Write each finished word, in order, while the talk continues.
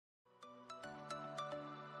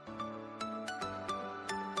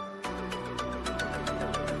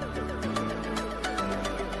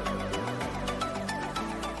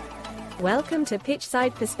Welcome to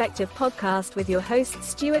Pitchside Perspective podcast with your hosts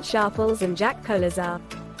Stuart Sharples and Jack Polazar.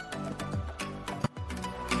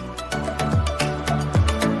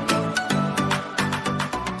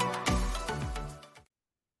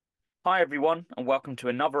 Hi everyone, and welcome to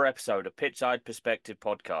another episode of Pitchside Perspective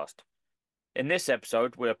podcast. In this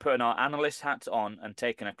episode, we are putting our analyst hats on and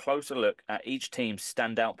taking a closer look at each team's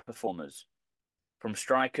standout performers. From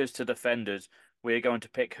strikers to defenders, we are going to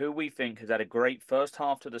pick who we think has had a great first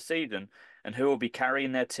half to the season and who will be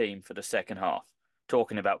carrying their team for the second half.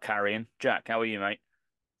 Talking about carrying, Jack, how are you, mate?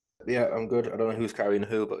 Yeah, I'm good. I don't know who's carrying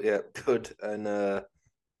who, but yeah, good. And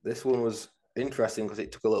this one was interesting because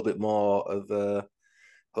it took a little bit more of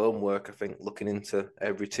homework, I think, looking into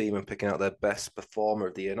every team and picking out their best performer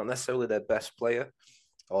of the year. Not necessarily their best player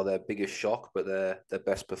or their biggest shock, but their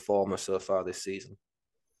best performer so far this season.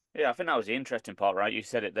 Yeah, I think that was the interesting part, right? You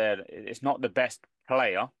said it there. It's not the best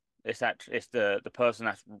player. It's the person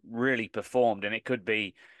that's really performed, and it could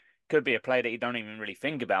be a player that you don't even really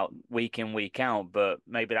think about week in, week out, but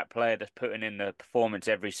maybe that player that's putting in the performance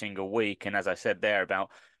every single week. And as I said there about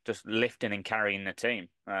just lifting and carrying the team.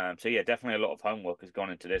 So yeah, definitely a lot of homework has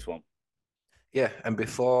gone into this one. Yeah, and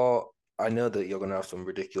before I know that you're going to have some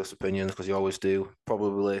ridiculous opinions because you always do,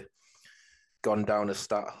 probably gone down a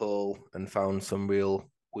stat hole and found some real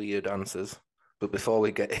weird answers. But before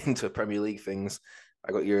we get into Premier League things,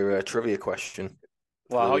 I got your trivia question.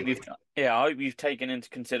 Well, I hope you've taken into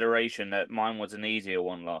consideration that mine was an easier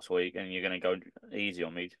one last week, and you're going to go easy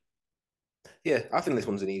on me. Yeah, I think this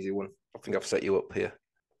one's an easy one. I think I've set you up here.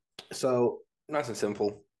 So, nice and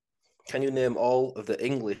simple. Can you name all of the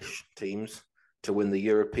English teams to win the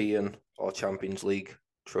European or Champions League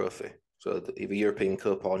trophy? So, either European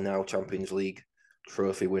Cup or now Champions League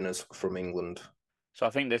trophy winners from England. So I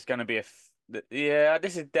think there's going to be yeah,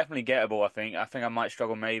 this is definitely gettable. I think I might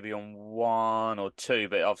struggle maybe on one or two,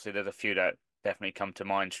 but obviously there's a few that definitely come to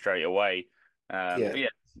mind straight away. Yeah, But yeah,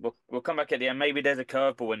 we'll come back at the end. Maybe there's a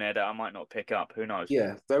curveball in there that I might not pick up. Who knows?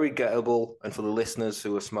 yeah, very gettable. And for the listeners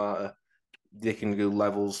who are smarter, they can do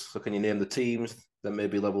levels. So, can you name the teams? Then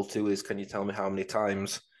maybe level two is, can you tell me how many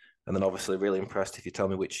times? And then obviously, really impressed if you tell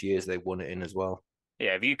me which years they won it in as well.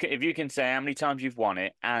 Yeah, if you can say how many times you've won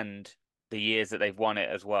it and the years that they've won it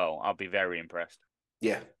as well, I'll be very impressed.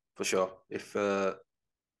 Yeah, for sure. If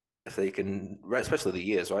they can, especially the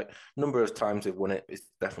years, right? Number of times they've won it is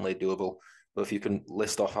definitely doable. But if you can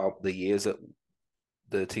list off how the years that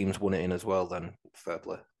the teams won it in as well, then fair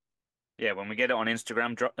play. Yeah, when we get it on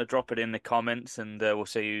Instagram, drop it in the comments, and we'll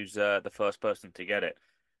see who's the first person to get it.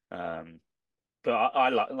 But I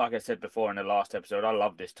like I said before in the last episode, I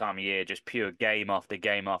love this time of year, just pure game after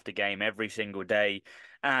game after game, every single day.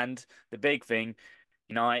 And the big thing,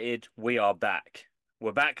 United, we are back.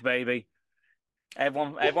 We're back, baby.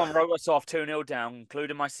 Everyone wrote us off 2-0 down,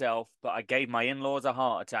 including myself, but I gave my in-laws a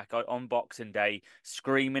heart attack on Boxing Day,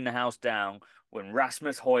 screaming the house down when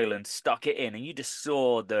Rasmus Højlund stuck it in, and you just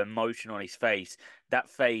saw the emotion on his face. That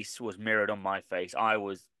face was mirrored on my face. I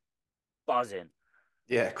was buzzing.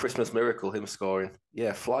 Yeah, Christmas miracle, him scoring.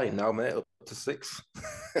 Yeah, flying now, mate, up to 6.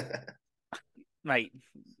 Mate,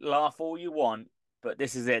 laugh all you want, but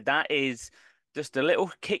this is it. That is just a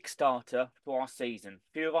little Kickstarter to our season.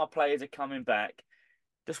 A few of our players are coming back.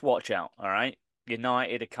 Just watch out, all right?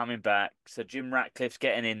 United are coming back. So Jim Ratcliffe's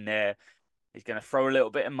getting in there. He's going to throw a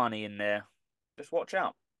little bit of money in there. Just watch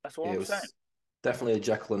out. That's all Yeah, it I'm saying. was definitely a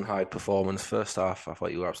Jekyll and Hyde performance. First half, I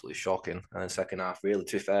thought you were absolutely shocking. And then second half, really,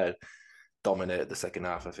 to be fair, dominated the second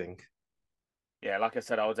half, I think. Yeah, like I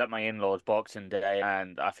said, I was at my in-laws Boxing Day,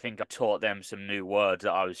 and I think I taught them some new words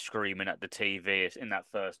that I was screaming at the TV in that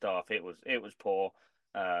first half. It was poor.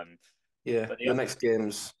 Yeah, But your next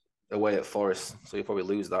game's away at Forest, so you'll probably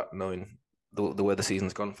lose that knowing the way the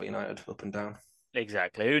season's gone for United, up and down.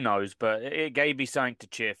 exactly, who knows? But it gave me something to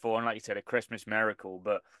cheer for, and like you said, a Christmas miracle.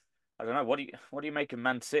 But I don't know. What do you make of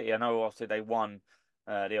Man City? I know obviously they won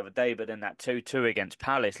the other day, but then that 2-2 against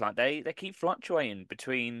Palace, like they keep fluctuating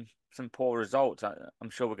between some poor results. I'm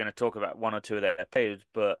sure we're going to talk about one or two of their players,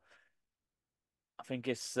 but I think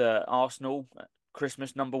it's Arsenal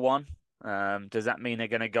Christmas number one. Does that mean they're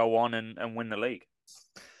going to go on and win the league?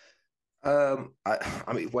 I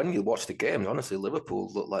mean, when you watch the games, honestly,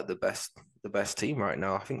 Liverpool look like the best team right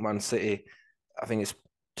now. I think Man City, I think it's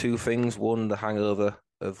two things. One, the hangover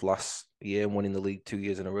of last year and winning the league 2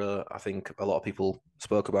 years in a row. I think a lot of people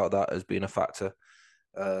spoke about that as being a factor.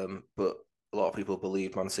 But a lot of people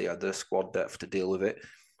believe Man City had the squad depth to deal with it.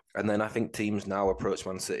 And then I think teams now approach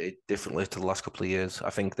Man City differently to the last couple of years.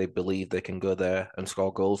 I think they believe they can go there and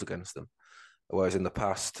score goals against them. Whereas in the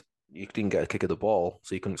past, you didn't get a kick of the ball,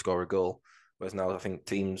 so you couldn't score a goal. Whereas now I think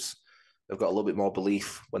teams have got a little bit more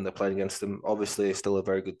belief when they're playing against them. Obviously, still a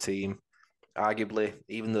very good team. Arguably,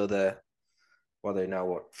 even though they're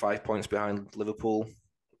now 5 points behind Liverpool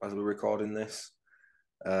as we're recording this.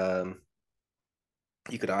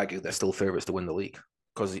 You could argue they're still favourites to win the league,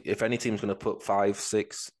 because if any team's going to put 5,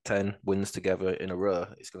 6, 10 wins together in a row,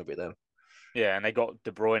 it's going to be them. Yeah, and they got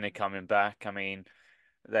De Bruyne coming back. I mean,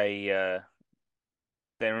 they're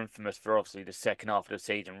infamous for obviously the second half of the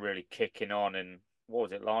season really kicking on. And what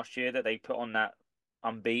was it last year that they put on that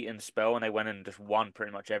unbeaten spell and they went and just won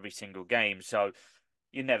pretty much every single game. So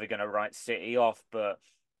you're never going to write City off, but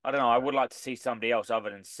I don't know. I would like to see somebody else other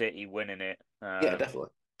than City winning it. Yeah, definitely.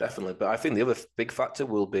 But I think the other big factor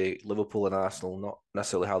will be Liverpool and Arsenal, not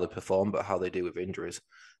necessarily how they perform, but how they do with injuries.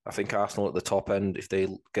 I think Arsenal at the top end, if they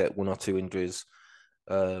get 1 or 2 injuries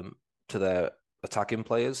to their attacking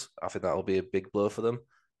players, I think that'll be a big blow for them.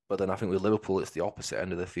 But then I think with Liverpool, it's the opposite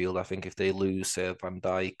end of the field. I think if they lose, say, Van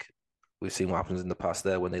Dijk, we've seen what happens in the past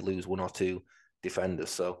there when they lose 1 or 2 defenders.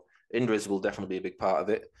 So injuries will definitely be a big part of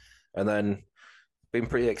it. And then been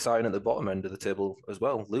pretty exciting at the bottom end of the table as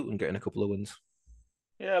well. Luton getting a couple of wins.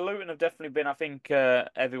 Yeah, Luton have definitely been, I think,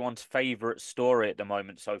 everyone's favourite story at the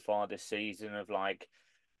moment so far this season of like,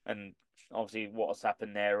 and obviously what's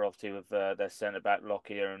happened there, obviously with their centre back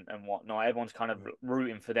Lockyer and whatnot. Everyone's kind of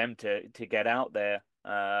rooting for them to get out there.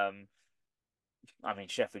 I mean,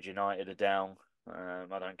 Sheffield United are down.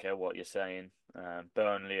 I don't care what you're saying.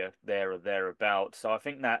 Burnley are there or thereabouts. So I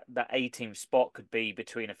think that A-team spot could be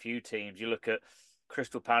between a few teams. You look at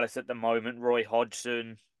Crystal Palace at the moment, Roy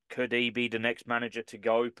Hodgson. Could he be the next manager to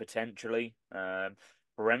go potentially?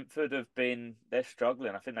 Brentford they're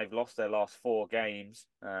struggling. I think they've lost their last 4 games.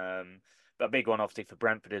 But a big one obviously for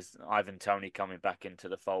Brentford is Ivan Toney coming back into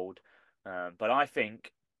the fold. But I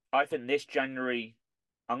think this January,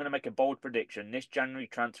 I'm going to make a bold prediction. This January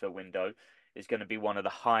transfer window is going to be one of the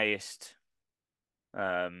highest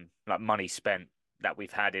like money spent that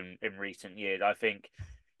we've had in recent years. I think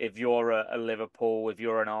if you're a Liverpool, if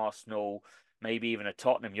you're an Arsenal, maybe even a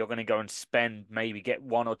Tottenham, you're going to go and spend, maybe get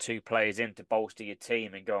 1 or 2 players in to bolster your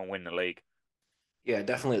team and go and win the league. Yeah,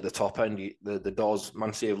 definitely at the top end. The doors,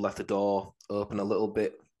 Man City have left the door open a little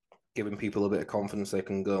bit, giving people a bit of confidence they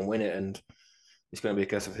can go and win it. And it's going to be a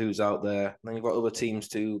case of who's out there. And then you've got other teams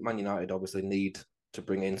too. Man United obviously need to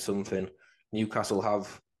bring in something. Newcastle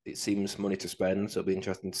have, it seems, money to spend, so it'll be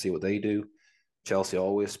interesting to see what they do. Chelsea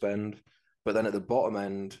always spend. But then at the bottom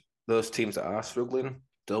end, those teams that are struggling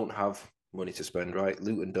don't have money to spend, right?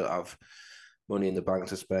 Luton don't have money in the bank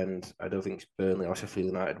to spend. I don't think Burnley or Sheffield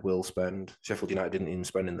United will spend. Sheffield United didn't even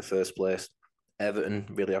spend in the first place. Everton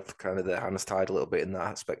really have kind of their hands tied a little bit in that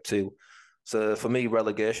aspect too. So for me,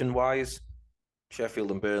 relegation-wise,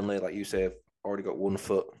 Sheffield and Burnley, like you say, have already got 1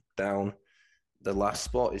 foot down. The last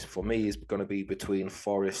spot is going to be between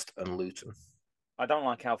Forest and Luton. I don't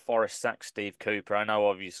like how Forest sacked Steve Cooper. I know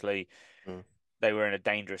obviously they were in a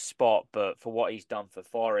dangerous spot, but for what he's done for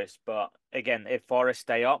Forest. But again, if Forest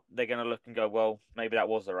stay up, they're going to look and go, well, maybe that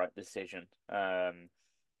was the right decision.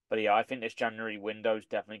 But yeah, I think this January window is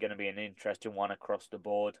definitely going to be an interesting one across the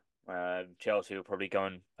board. Chelsea will probably go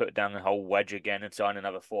and put down the whole wedge again and sign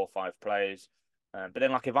another 4 or 5 players. But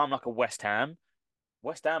then, like, if I'm like a West Ham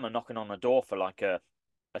are knocking on the door for like a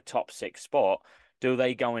top 6 spot. Do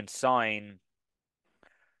they go and sign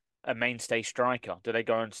a mainstay striker? Do they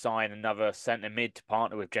go and sign another centre mid to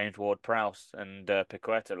partner with James Ward-Prowse and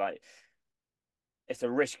Paqueta? Like, it's a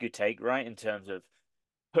risk you take, right, in terms of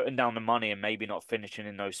putting down the money and maybe not finishing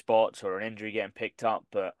in those spots or an injury getting picked up.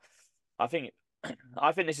 But I think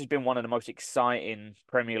this has been one of the most exciting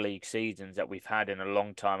Premier League seasons that we've had in a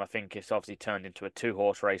long time. I think it's obviously turned into a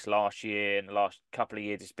 2-horse race last year. In the last couple of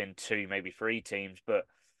years, it's been 2, maybe 3 teams. But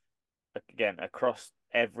again, across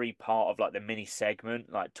every part of like the mini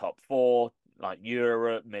segment, like top 4, like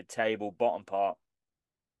Europe, mid-table, bottom part,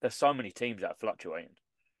 there's so many teams that are fluctuating.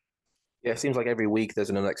 Yeah, it seems like every week there's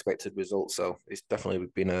an unexpected result. So it's definitely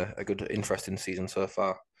been a good, interesting season so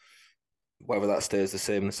far. Whether that stays the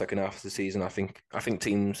same in the second half of the season, I think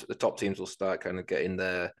the top teams will start kind of getting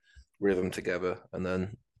their rhythm together, and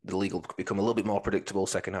then the league will become a little bit more predictable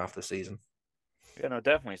second half of the season. Yeah, no,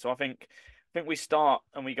 definitely. So I think we start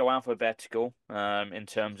and we go alphabetical in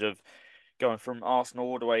terms of going from Arsenal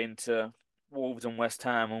all the way into Wolves and West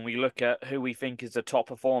Ham, and we look at who we think is the top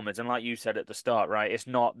performers. And like you said at the start, right, it's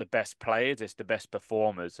not the best players, it's the best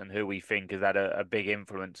performers and who we think has had a big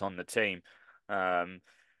influence on the team.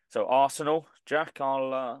 So Arsenal, Jack,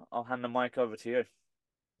 I'll hand the mic over to you.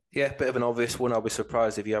 Yeah, bit of an obvious one. I'll be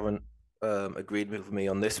surprised if you haven't agreed with me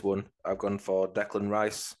on this one. I've gone for Declan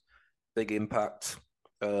Rice. Big impact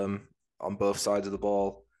on both sides of the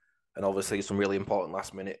ball, and obviously some really important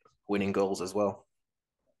last minute winning goals as well.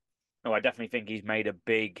 No, I definitely think he's made a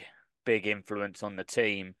big influence on the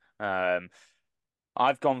team.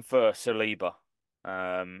 I've gone for Saliba.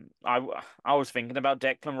 I was thinking about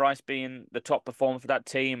Declan Rice being the top performer for that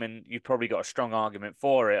team, and you've probably got a strong argument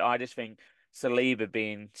for it. I just think Saliba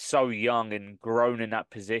being so young and grown in that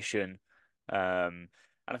position, and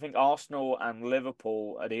I think Arsenal and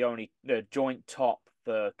Liverpool are the joint top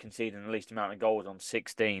for conceding the least amount of goals on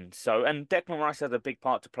 16. So, and Declan Rice has a big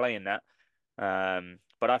part to play in that.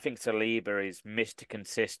 But I think Saliba is Mr.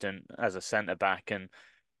 Consistent as a centre back, and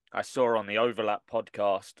I saw on the Overlap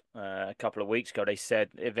podcast a couple of weeks ago, they said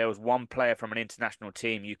if there was one player from an international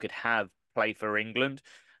team you could have play for England,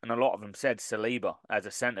 and a lot of them said Saliba as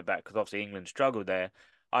a centre back because obviously England struggled there.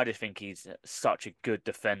 I just think he's such a good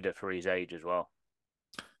defender for his age as well.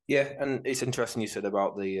 Yeah, and it's interesting you said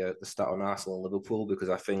about the stat on Arsenal and Liverpool, because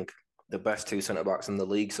I think the best two centre backs in the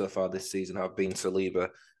league so far this season have been Saliba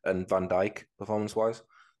and Van Dijk performance wise.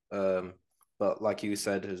 But like you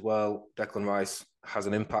said as well, Declan Rice has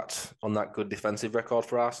an impact on that good defensive record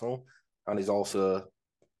for Arsenal, and he's also,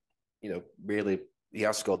 really he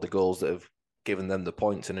has scored the goals that have given them the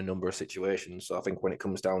points in a number of situations. So I think when it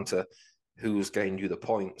comes down to who's gained you the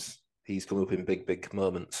points, he's come up in big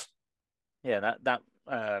moments. Yeah,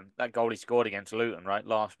 that goal he scored against Luton, right,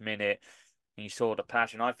 last minute, and you saw the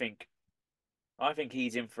passion. I think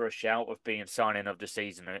he's in for a shout of being signing of the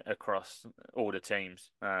season across all the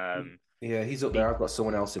teams. Yeah, he's up there. I've got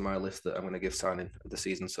someone else in my list that I'm going to give signing of the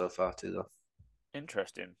season so far too, though.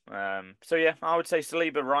 Interesting. So yeah, I would say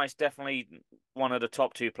Saliba, Rice, definitely one of the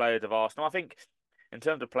top two players of Arsenal. I think in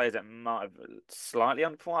terms of players that might have slightly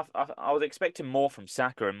underperformed, I was expecting more from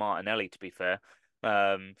Saka and Martinelli, to be fair.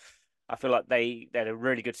 I feel like they had a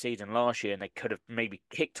really good season last year and they could have maybe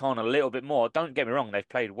kicked on a little bit more. Don't get me wrong, they've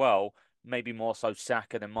played well, maybe more so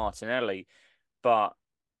Saka than Martinelli, but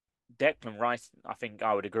Declan Rice, I think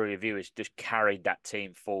I would agree with you, has just carried that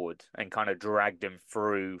team forward and kind of dragged them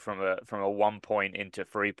through from a 1 point into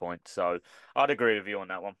 3 points. So I'd agree with you on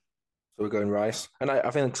that one. So we're going Rice, and I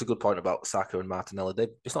think it's a good point about Saka and Martinelli.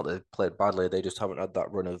 It's not that they've played badly; they just haven't had that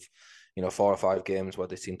run of 4 or 5 games where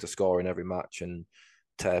they seem to score in every match and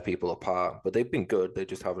tear people apart. But they've been good; they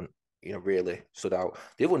just haven't really stood out.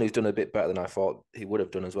 The other one who's done a bit better than I thought he would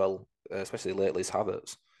have done as well, especially lately, is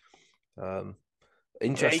Havertz.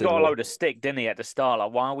 Yeah, he got a load of stick, didn't he, at the start?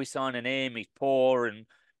 Like, why are we signing him? He's poor,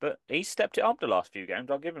 but he's stepped it up the last few games.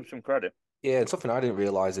 I'll give him some credit. Yeah, and something I didn't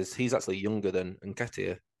realise is he's actually younger than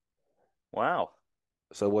Nketiah. Wow.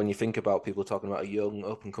 So when you think about people talking about a young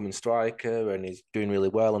up-and-coming striker and he's doing really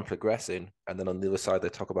well and progressing, and then on the other side they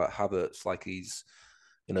talk about Havertz like he's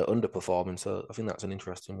underperforming. So I think that's an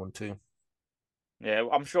interesting one too. Yeah,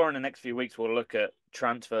 I'm sure in the next few weeks we'll look at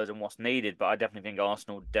transfers and what's needed, but I definitely think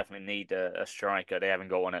Arsenal definitely need a striker. They haven't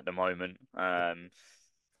got one at the moment.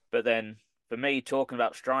 But then for me, talking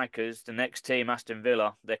about strikers, the next team, Aston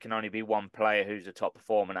Villa, there can only be one player who's the top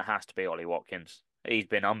performer, and it has to be Ollie Watkins. He's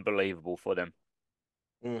been unbelievable for them.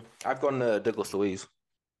 I've gone Douglas Luiz.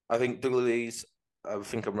 I think Douglas Luiz, I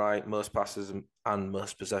think I'm right, most passes and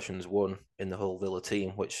most possessions won in the whole Villa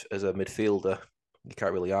team, which as a midfielder, you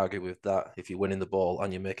can't really argue with that. If you're winning the ball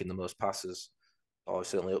and you're making the most passes, oh,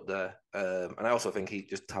 certainly up there. And I also think he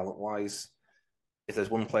just talent-wise, if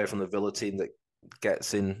there's one player from the Villa team that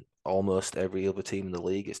gets in almost every other team in the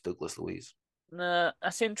league, it's Douglas Luiz.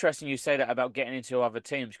 That's interesting you say that about getting into other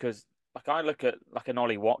teams, because like I look at like an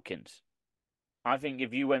Ollie Watkins. I think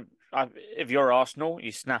if you're Arsenal,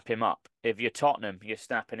 you snap him up. If you're Tottenham, you're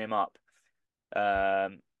snapping him up.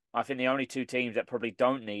 I think the only two teams that probably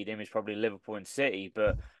don't need him is probably Liverpool and City.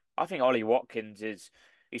 But I think Ollie Watkins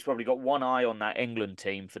he's probably got one eye on that England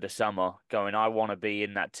team for the summer, going, I want to be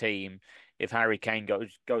in that team. If Harry Kane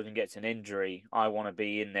goes and gets an injury, I want to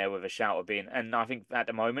be in there with a shout of being. And I think at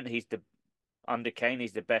the moment under Kane,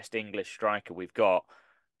 he's the best English striker we've got.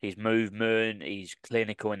 His movement, he's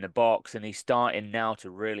clinical in the box, and he's starting now to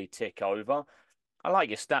really tick over. I like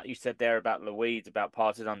your stat you said there about Luiz, about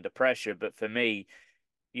passes under pressure, but for me,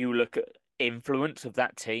 you look at influence of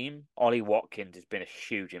that team, Ollie Watkins has been a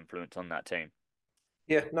huge influence on that team.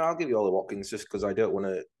 Yeah, no, I'll give you Ollie Watkins just because I don't want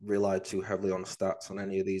to rely too heavily on stats on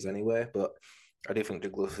any of these anyway, but I do think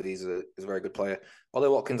Douglas is a very good player. Ollie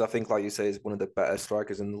Watkins, I think, like you say, is one of the better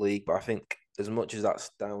strikers in the league, but I think as much as that's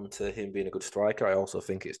down to him being a good striker, I also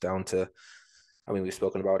think it's down to, we've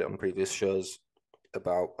spoken about it on previous shows,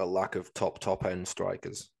 about a lack of top end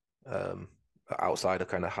strikers outside of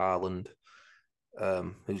kind of Haaland,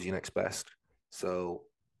 who's your next best. So,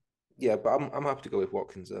 yeah, but I'm happy to go with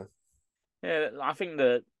Watkins there. Yeah, I think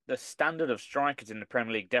the standard of strikers in the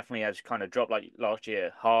Premier League definitely has kind of dropped. Like last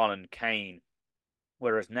year, Haaland, Kane,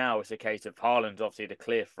 Whereas now it's a case of Haaland's obviously the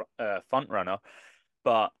clear front runner,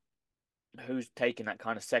 but who's taking that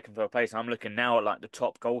kind of second, third place? I'm looking now at like the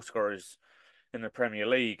top goal scorers in the Premier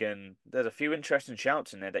League, and there's a few interesting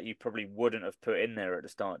shouts in there that you probably wouldn't have put in there at the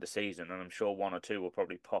start of the season, and I'm sure one or two will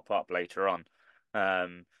probably pop up later on.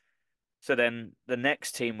 So then the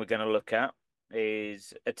next team we're going to look at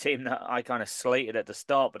is a team that I kind of slated at the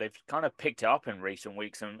start, but they've kind of picked it up in recent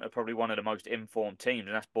weeks and are probably one of the most informed teams,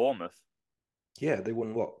 and that's Bournemouth. Yeah, they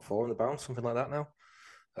won what, 4 on the bounce, something like that now.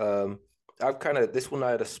 This one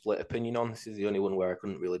I had a split opinion on. This is the only one where I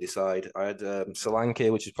couldn't really decide. I had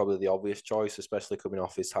Solanke, which is probably the obvious choice, especially coming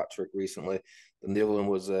off his hat trick recently. And the other one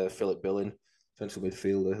was Philip Billing, central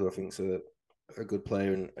midfielder, who I think is a good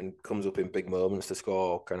player and comes up in big moments to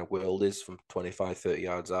score kind of worldies from 25, 30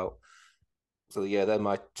 yards out. So yeah, they're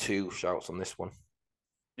my 2 shouts on this one.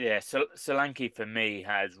 Yeah, so Solanke for me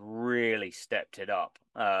has really stepped it up.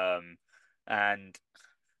 And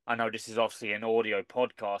I know this is obviously an audio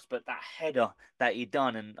podcast, but that header that he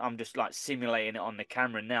done, and I'm just like simulating it on the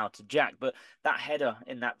camera now to Jack, but that header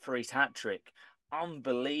in that for his hat trick,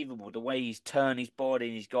 unbelievable the way he's turned his body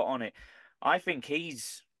and he's got on it. I think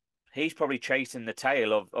he's probably chasing the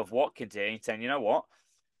tail of Watkins here and saying, you know what,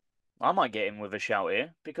 I might get him with a shout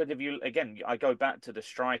here, because if you again, I go back to the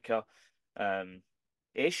striker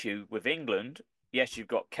issue with England. Yes, you've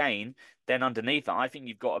got Kane. Then underneath that, I think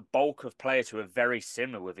you've got a bulk of players who are very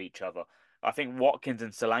similar with each other. I think Watkins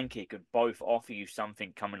and Solanke could both offer you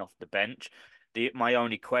something coming off the bench. My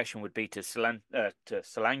only question would be to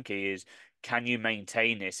Solanke is, can you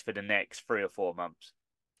maintain this for the next 3 or 4 months?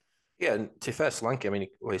 Yeah, and to be fair, Solanke, I mean,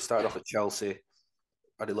 he started off at Chelsea,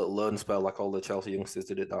 had a little loan spell like all the Chelsea youngsters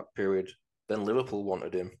did at that period. Then Liverpool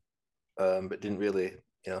wanted him, but didn't really,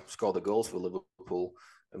 score the goals for Liverpool.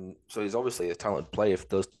 So he's obviously a talented player if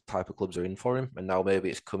those type of clubs are in for him. And now maybe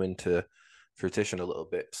it's coming to fruition a little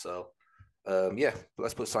bit. So,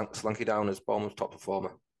 let's put Solanke down as Bournemouth's top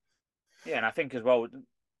performer. Yeah, and I think as well,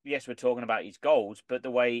 yes, we're talking about his goals, but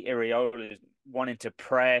the way Iraola is wanting to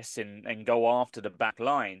press and go after the back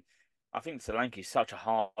line, I think Solanke's such a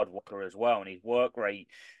hard worker as well. And his work rate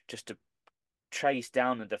just to chase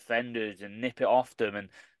down the defenders and nip it off them. And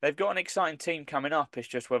they've got an exciting team coming up. It's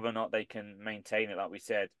just whether or not they can maintain it, like we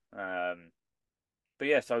said. But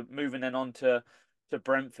yeah, so moving then on to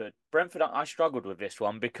Brentford. Brentford, I struggled with this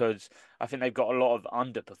one because I think they've got a lot of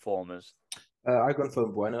underperformers. I've gone for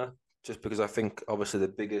Mbeumo just because I think obviously the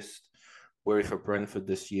biggest worry for Brentford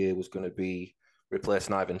this year was going to be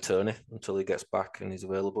replacing Ivan Toney until he gets back and he's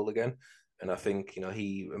available again. And I think,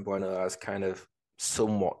 Mbeumo has kind of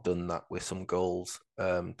somewhat done that with some goals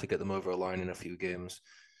to get them over a line in a few games.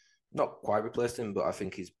 Not quite replaced him, but I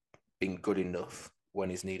think he's been good enough when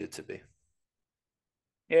he's needed to be.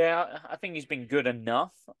 Yeah, I think he's been good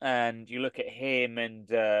enough. And you look at him and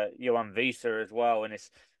Yoane Wissa as well, and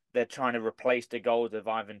they're trying to replace the goals of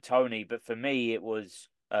Ivan Toney. But for me, it was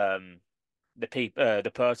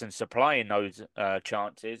the person supplying those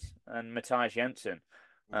chances, and Matthias Jensen.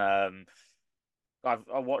 I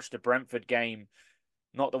watched the Brentford game,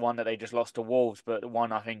 not the one that they just lost to Wolves, but the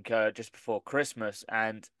one I think just before Christmas,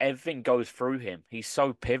 and everything goes through him. He's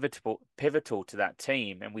so pivotal to that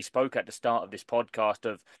team. And we spoke at the start of this podcast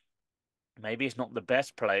of maybe it's not the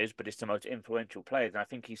best players, but it's the most influential players. And I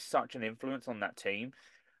think he's such an influence on that team.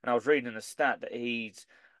 And I was reading the stat that he's,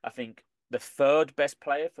 I think, the 3rd best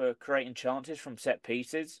player for creating chances from set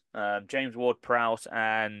pieces. James Ward-Prowse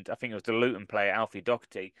and I think it was the Luton player, Alfie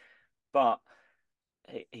Doherty. But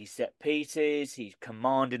he's set pieces, he's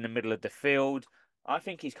command in the middle of the field. I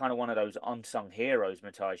think he's kind of one of those unsung heroes,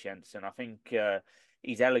 Matthias Jensen. I think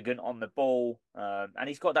he's elegant on the ball, and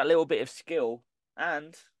he's got that little bit of skill.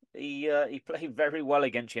 And he played very well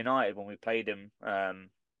against United when we played him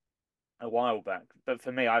a while back. But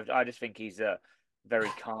for me, I just think he's a very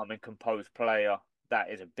calm and composed player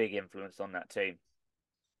that is a big influence on that team.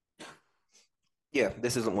 Yeah,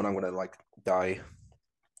 this isn't one I'm going to die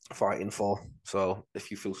fighting for. So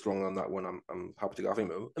if you feel strong on that one, I'm happy to go. I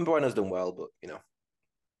think Mbeumo's done well, but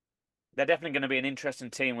they're definitely going to be an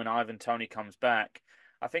interesting team when Ivan Toney comes back.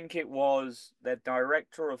 I think it was their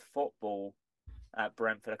director of football at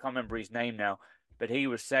Brentford. I can't remember his name now, but he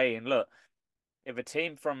was saying, look, if a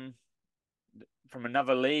team from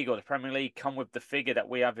another league or the Premier League come with the figure that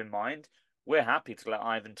we have in mind, we're happy to let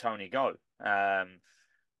Ivan Toney go. And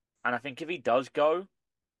I think if he does go,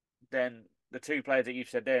 then the 2 players that you've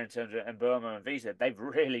said there in terms of Mbeumo and Wissa, they've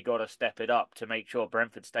really got to step it up to make sure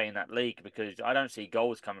Brentford stay in that league, because I don't see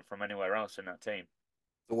goals coming from anywhere else in that team.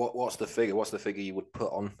 So what's the figure? What's the figure you would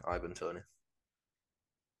put on Ivan Toney?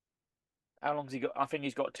 How long's he got? I think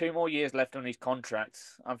he's got 2 more years left on his contract.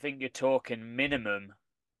 I think you're talking minimum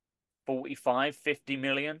 45, 50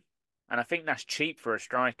 million. And I think that's cheap for a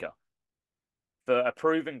striker. For a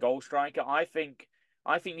proven goal striker, I think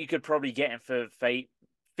you could probably get him for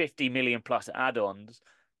 50 million plus add-ons.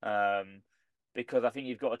 Because I think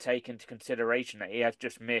you've got to take into consideration that he has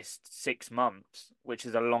just missed 6 months, which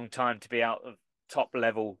is a long time to be out of top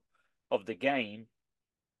level of the game.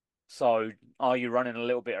 So are you running a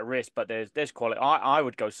little bit of risk? But there's quality. I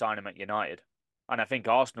would go sign him at United, and I think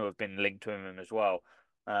Arsenal have been linked to him as well.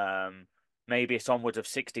 Maybe it's onwards of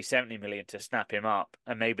 60, 70 million to snap him up,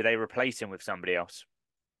 and maybe they replace him with somebody else.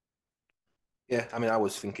 Yeah, I mean, I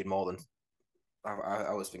was thinking more than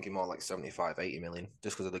I was thinking more like 75, 80 million,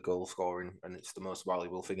 just because of the goal scoring, and it's the most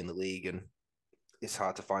valuable thing in the league, and it's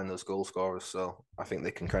hard to find those goal scorers. So I think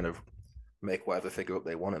they can kind of make whatever figure up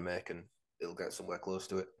they want to make, and it'll get somewhere close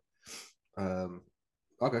to it.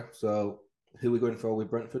 Okay, so who are we going for with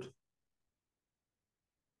Brentford?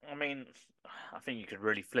 I mean, I think you could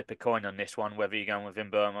really flip a coin on this one, whether you're going with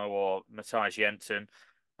Mbeumo or Matthias Jensen.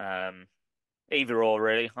 Either or,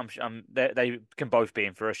 really. They can both be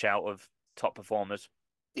in for a shout of top performers.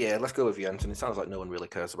 Yeah, let's go with Jensen. It sounds like no one really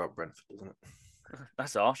cares about Brentford, doesn't it?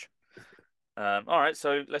 That's harsh. All right,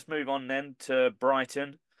 so let's move on then to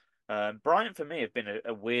Brighton. Brighton, for me, have been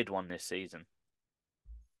a weird one this season.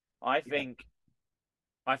 I think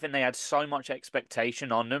they had so much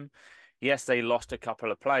expectation on them. Yes, they lost a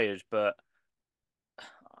couple of players, but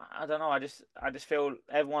I don't know. I just feel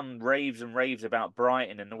everyone raves and raves about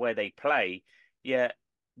Brighton and the way they play, yet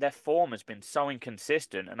their form has been so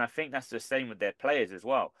inconsistent, and I think that's the same with their players as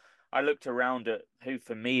well. I looked around at who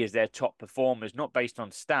for me is their top performers, not based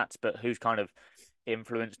on stats, but who's kind of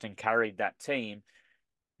influenced and carried that team.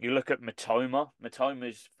 You look at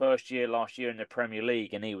Matoma's first year last year in the Premier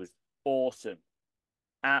League, and he was awesome.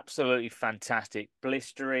 Absolutely fantastic.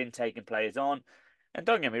 Blistering, taking players on. And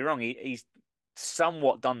don't get me wrong, he's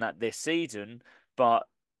somewhat done that this season, but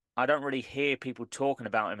I don't really hear people talking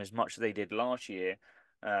about him as much as they did last year.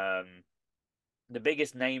 The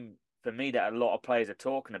biggest name for me that a lot of players are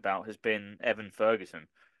talking about has been Evan Ferguson.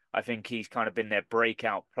 I think he's kind of been their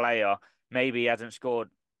breakout player. Maybe he hasn't scored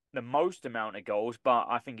the most amount of goals, but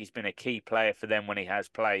I think he's been a key player for them when he has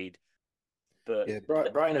played. But yeah,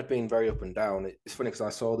 Brighton have been very up and down. It's funny because I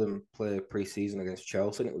saw them play pre-season against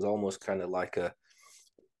Chelsea, and it was almost kind of like a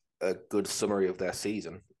good summary of their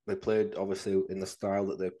season. They played obviously in the style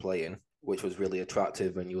that they're playing, which was really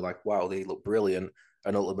attractive, and you were like, wow, they look brilliant.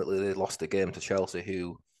 And ultimately, they lost the game to Chelsea,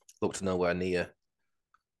 who looked nowhere near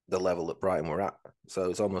the level that Brighton were at. So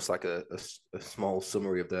it's almost like a small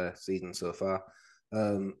summary of their season so far.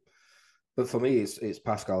 But for me, it's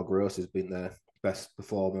Pascal Gross has been their best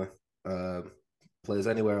performer. Plays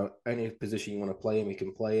anywhere, any position you want to play him, he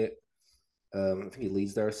can play it. I think he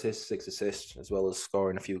leads their assists, 6 assists, as well as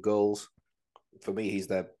scoring a few goals. For me, he's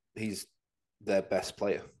their best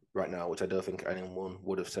player right now, which I don't think anyone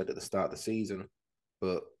would have said at the start of the season.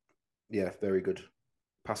 But yeah, very good.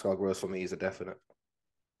 Pascal Gross for me is a definite.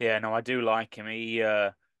 yeah, no, I do like him.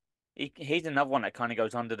 He's another one that kind of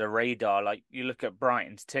goes under the radar. Like you look at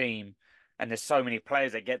Brighton's team, and there's so many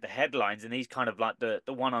players that get the headlines, and he's kind of like the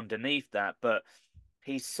one underneath that. But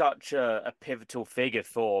he's such a pivotal figure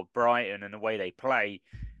for Brighton and the way they play.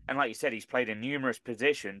 And like you said, he's played in numerous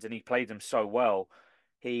positions, and he played them so well.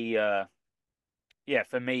 Yeah,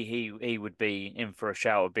 for me, he would be in for a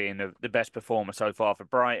shout of being the best performer so far for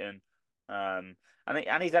Brighton.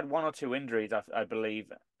 And he's had 1 or 2 injuries, I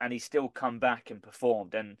believe, and he's still come back and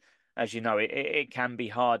performed. And as you know, it can be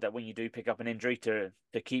hard that when you do pick up an injury to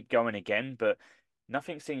keep going again, but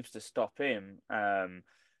nothing seems to stop him.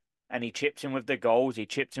 And he chips in with the goals, he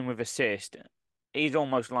chips in with assist. He's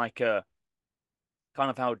almost like a kind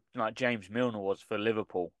of how like James Milner was for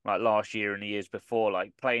Liverpool, like last year and the years before,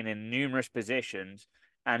 like playing in numerous positions,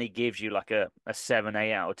 and he gives you like a 7,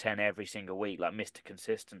 8 out of 10 every single week, like Mr.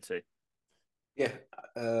 Consistency. Yeah,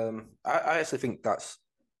 I actually think that's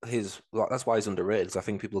why he's underrated. I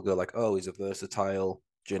think people go like, oh, he's a versatile,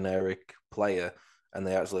 generic player, and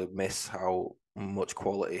they actually miss how much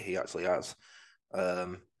quality he actually has.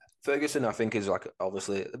 Ferguson, I think, is like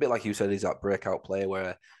obviously a bit like you said, he's that breakout player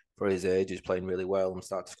where for his age he's playing really well and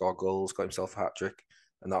started to score goals, got himself a hat trick,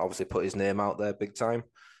 and that obviously put his name out there big time.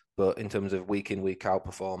 But in terms of week in, week out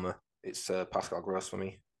performer, it's Pascal Gross for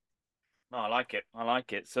me. No, I like it. I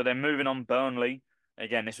like it. So then moving on, Burnley.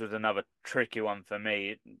 Again, this was another tricky one for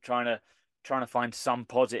me. Trying to find some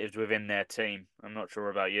positives within their team. I'm not sure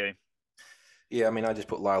about you. Yeah, I mean, I just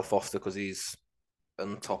put Lyle Foster because he's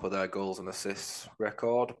on top of their goals and assists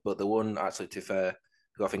record. But the one, actually, to be fair,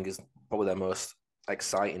 who I think is probably their most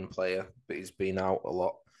exciting player, but he's been out a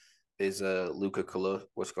lot, is Luca Colo.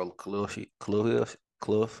 What's it called?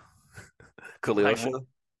 Clove. Koleosho.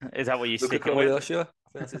 Is that what you Luka stick with? Koleosho, I think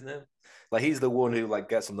that's his name. Like he's the one who like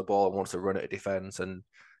gets on the ball and wants to run at a defense, and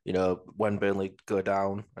when Burnley go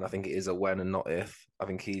down, and I think it is a when and not if. I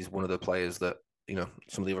think he's one of the players that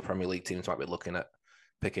some of the other Premier League teams might be looking at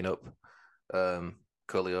picking up.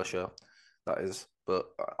 Koleosho, that is, but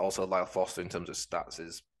also Lyle Foster in terms of stats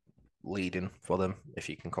is leading for them, if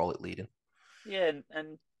you can call it leading. Yeah,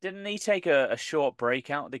 and didn't he take a short break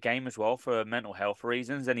out of the game as well for mental health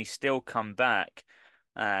reasons? And he's still come back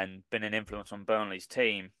and been an influence on Burnley's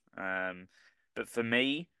team. But for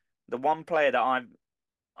me, the one player that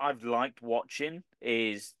I've liked watching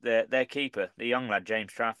is their keeper, the young lad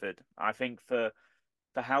James Trafford. I think for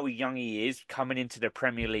how young he is coming into the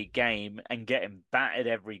Premier League game and getting battered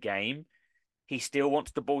every game, he still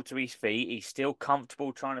wants the ball to his feet. He's still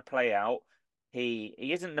comfortable trying to play out. He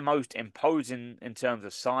isn't the most imposing in terms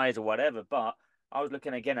of size or whatever, but I was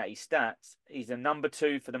looking again at his stats. He's the number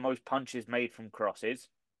 2 for the most punches made from crosses.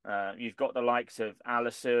 You've got the likes of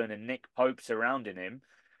Alisson and Nick Pope surrounding him.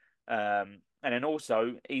 And then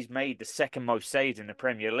also, he's made the second most saves in the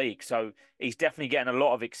Premier League. So he's definitely getting a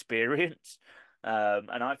lot of experience.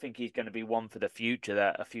 And I think he's going to be one for the future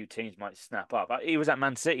that a few teams might snap up. He was at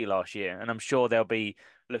Man City last year, and I'm sure they'll be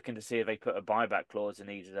looking to see if they put a buyback clause in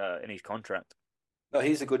his contract. No,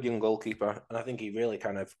 he's a good young goalkeeper, and I think he really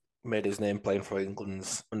kind of made his name playing for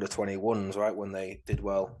England's under-21s, right, when they did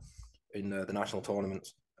well in the national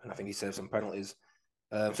tournaments. And I think he saved some penalties.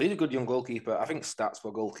 So he's a good young goalkeeper. I think stats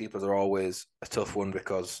for goalkeepers are always a tough one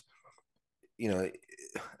because,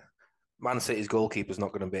 Man City's goalkeeper is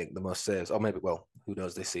not going to make the most saves, or maybe, well, who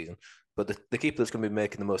knows this season. But the keeper that's going to be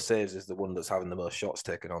making the most saves is the one that's having the most shots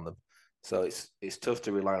taken on them. So it's tough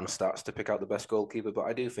to rely on stats to pick out the best goalkeeper. But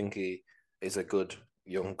I do think he is a good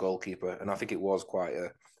young goalkeeper, and I think it was quite a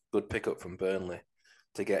good pickup from Burnley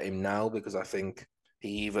to get him now, because I think he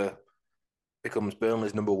either becomes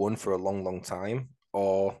Burnley's number 1 for a long, long time,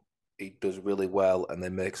 or he does really well and they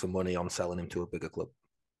make some money on selling him to a bigger club.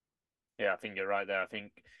 Yeah, I think you're right there. I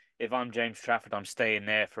think if I'm James Trafford, I'm staying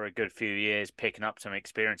there for a good few years, picking up some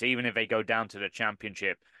experience, even if they go down to the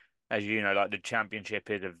Championship. As you know, like the Championship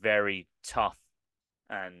is a very tough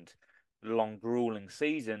and long, grueling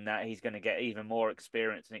season that he's going to get even more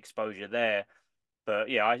experience and exposure there. But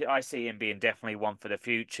yeah, I see him being definitely one for the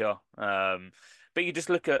future. But you just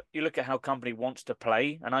look at how Company wants to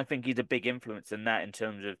play, and I think he's a big influence in that in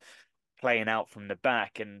terms of playing out from the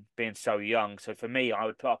back and being so young. So for me, I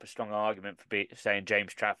would put up a strong argument for saying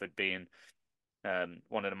James Trafford being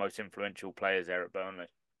one of the most influential players there at Burnley.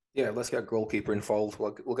 Yeah, let's get a goalkeeper involved.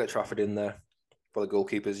 We'll get Trafford in there for the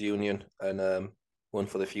goalkeepers union, and one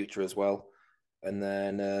for the future as well. And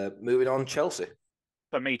then moving on, Chelsea.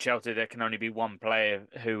 For me, Chelsea, there can only be one player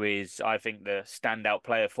who is, I think, the standout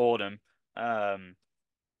player for them.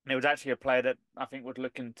 It was actually a player that I think was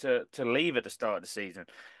looking to leave at the start of the season,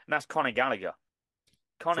 and that's Conor Gallagher.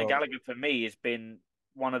 Conor Gallagher, for me, has been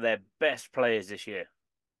one of their best players this year.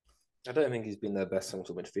 I don't think he's been their best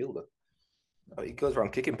central midfielder. He goes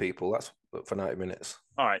around kicking people, that's for 90 minutes.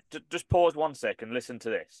 All right, just pause 1 second, listen to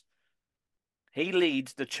this. He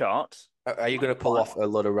leads the charts. Are you going to pull off a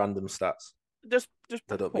lot of random stats? Just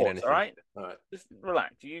that don't pause, mean anything. All right? All right. Just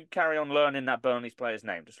relax. You carry on learning that Burnley's player's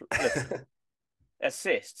name. Just listen.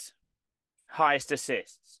 Assists. Highest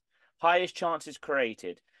assists. Highest chances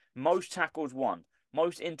created. Most tackles won.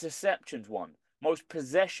 Most interceptions won. Most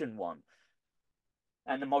possession won.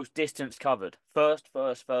 And the most distance covered. First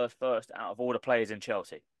out of all the players in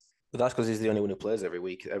Chelsea. But that's because he's the only one who plays every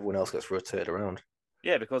week. Everyone else gets rotated around.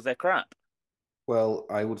 Yeah, because they're crap. Well,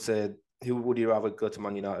 I would say, who would you rather go to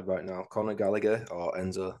Man United right now? Conor Gallagher or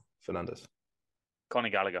Enzo Fernandez? Conor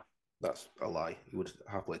Gallagher. That's a lie. You would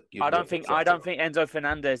happily. I don't think Enzo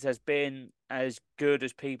Fernandez has been as good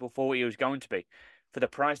as people thought he was going to be. For the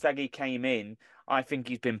price tag he came in, I think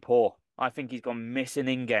he's been poor. I think he's gone missing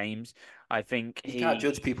in games. I think you can't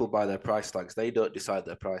judge people by their price tags. They don't decide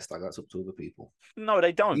their price tag. That's up to other people. No,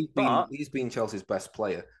 they don't. He's been Chelsea's best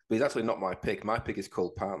player, but he's actually not my pick. My pick is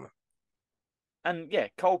Cole Palmer. And yeah,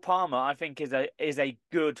 Cole Palmer, I think, is a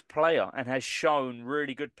good player and has shown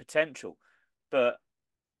really good potential. But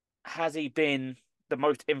has he been the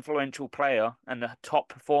most influential player and the top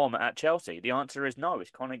performer at Chelsea? The answer is no. It's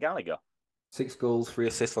Conor Gallagher. 6 goals, 3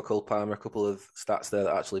 assists for Cole Palmer. A couple of stats there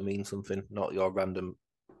that actually mean something, not your random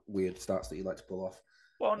weird stats that you like to pull off.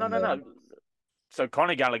 Well, no. So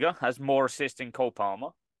Conor Gallagher has more assists than Cole Palmer.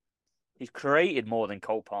 He's created more than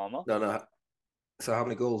Cole Palmer. No. So how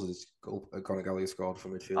many goals has Conor Gallagher scored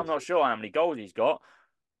from midfield? I'm not sure how many goals he's got,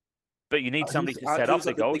 but you need somebody to set up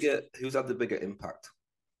the goals. Who's had the bigger impact?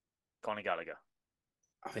 Conor Gallagher.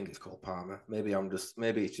 I think it's Cole Palmer. Maybe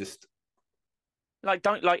it's just Like,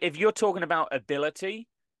 don't like if you're talking about ability,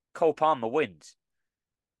 Cole Palmer wins.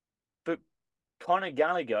 But Conor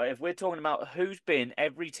Gallagher, if we're talking about who's been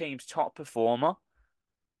every team's top performer,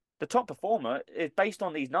 the top performer is based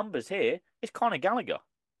on these numbers here is Conor Gallagher.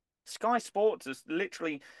 Sky Sports is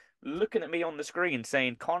literally looking at me on the screen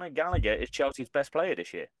saying Conor Gallagher is Chelsea's best player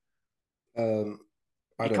this year. I You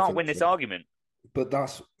don't can't think win this so. argument. But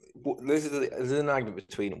there's an argument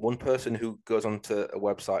between one person who goes onto a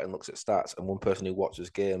website and looks at stats and one person who watches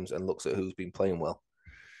games and looks at who's been playing well.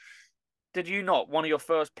 Did you not, one of your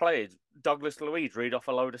first players, Douglas Luiz, read off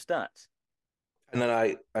a load of stats? And then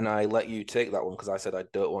I let you take that one because I said I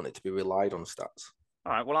don't want it to be relied on stats.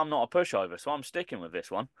 All right, well, I'm not a pushover, so I'm sticking with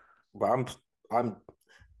this one. But I'm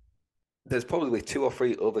there's probably 2 or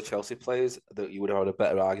 3 other Chelsea players that you would have had a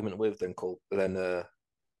better argument with than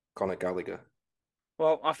Conor Gallagher.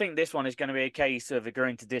 Well, I think this one is going to be a case of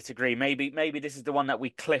agreeing to disagree. Maybe this is the one that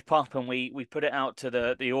we clip up and we put it out to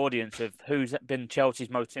the audience of who's been Chelsea's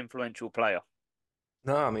most influential player.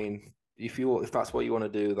 No, I mean if that's what you want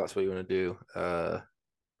to do, that's what you want to do. But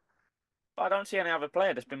I don't see any other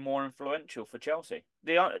player that's been more influential for Chelsea.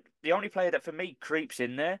 The only player that for me creeps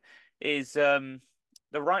in there is the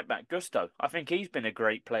right back Gusto. I think he's been a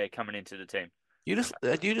great player coming into the team. You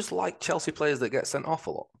just like Chelsea players that get sent off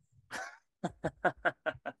a lot.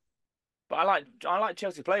 But I like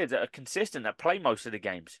Chelsea players that are consistent, that play most of the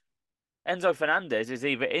games. Enzo Fernandez is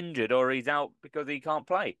either injured or he's out because he can't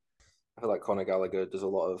play. I feel like Conor Gallagher does a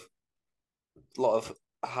lot of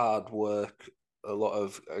hard work, a lot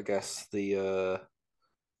of I guess the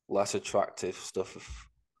less attractive stuff.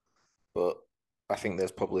 But I think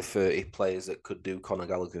there's probably 30 players that could do Conor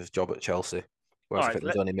Gallagher's job at Chelsea. Whereas I think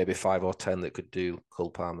there's only maybe 5 or 10 that could do Cole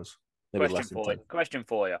Palmer's. Maybe less than 10. Question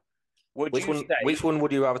for you. Which one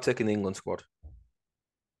would you rather take in the England squad?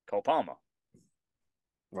 Cole Palmer.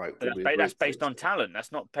 Right. That's based on talent.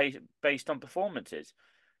 That's not based on performances.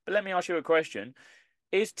 But let me ask you a question.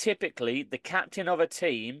 Is typically the captain of a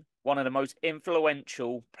team one of the most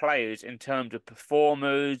influential players in terms of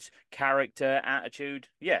performers, character, attitude?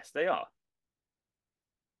 Yes, they are.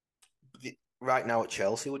 Right now at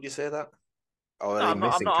Chelsea, would you say that? No, I'm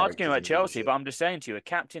not asking about Chelsea, but I'm just saying to you, a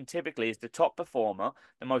captain typically is the top performer,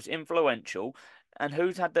 the most influential, and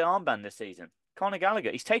who's had the armband this season? Conor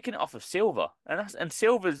Gallagher. He's taken it off of Silva, and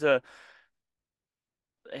Silva's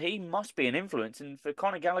he must be an influence. And for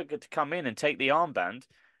Conor Gallagher to come in and take the armband,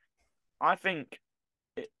 I think,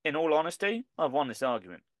 in all honesty, I've won this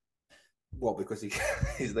argument. What? Because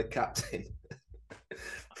he's the captain.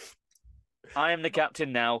 I am the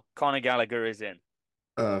captain now. Conor Gallagher is in.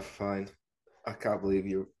 Fine. I can't believe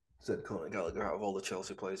you said Conor Gallagher out of all the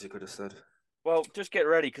Chelsea players you could have said. Well, just get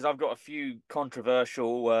ready because I've got a few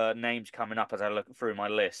controversial names coming up as I look through my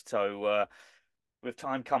list. So with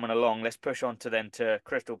time coming along, let's push on to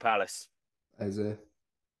Crystal Palace. Eze.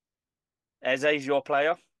 Eze's your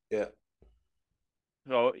player? Yeah.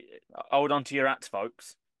 So hold on to your hats,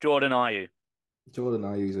 folks. Jordan Ayew. Jordan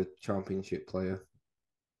Ayew's a championship player.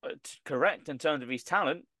 It's correct in terms of his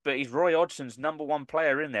talent, but he's Roy Hodgson's #1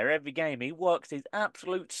 player in there every game. He works his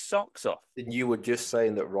absolute socks off. And you were just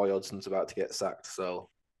saying that Roy Hodgson's about to get sacked, so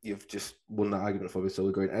you've just won that argument for me. So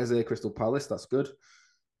we're going Eze, Crystal Palace. That's good.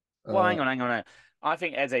 Well, hang on. I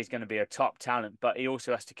think Eze's going to be a top talent, but he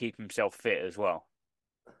also has to keep himself fit as well.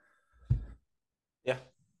 Yeah.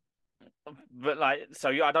 But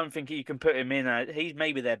I don't think you can put him in. He's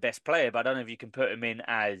maybe their best player, but I don't know if you can put him in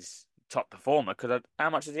as top performer because how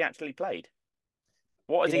much has he actually played?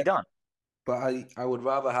 What has he done? But I would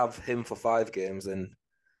rather have him for 5 games than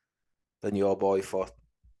your boy for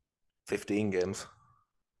 15 games.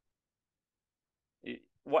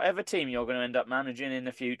 Whatever team you're going to end up managing in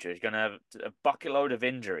the future is going to have a bucket load of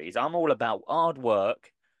injuries. I'm all about hard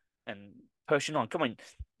work and pushing on. Come on,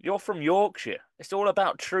 you're from Yorkshire. It's all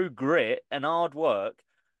about true grit and hard work.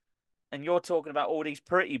 And you're talking about all these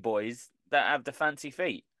pretty boys that have the fancy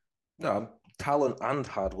feet. No, talent and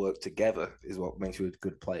hard work together is what makes you a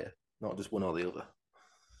good player, not just one or the other.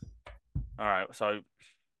 All right, so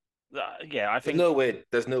I think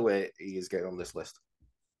there's no way he is getting on this list.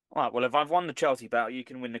 All right, well, if I've won the Chelsea battle, you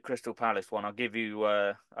can win the Crystal Palace one. I'll give you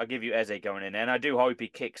Eze going in there, and I do hope he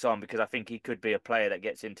kicks on because I think he could be a player that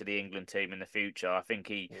gets into the England team in the future.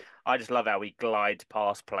 I just love how he glides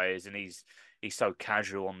past players and he's so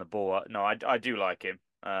casual on the ball. No, I do like him.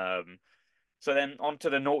 So then on to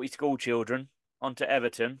the naughty school children, on to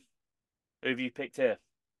Everton. Who have you picked here?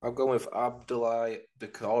 I'm going with Abdoulaye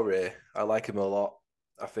Doucouré. I like him a lot.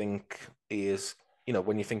 I think he is,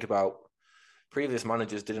 when you think about previous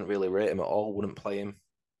managers didn't really rate him at all, wouldn't play him.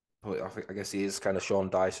 But I guess he is kind of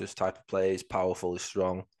Sean Dyche's type of player. He's powerful, he's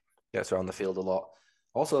strong. Gets around the field a lot.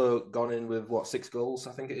 Also gone in with 6 goals,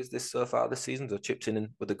 I think it is this so far this season. So chipped in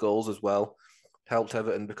with the goals as well. Helped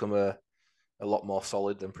Everton become a lot more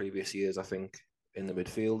solid than previous years, I think, in the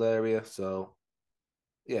midfield area. So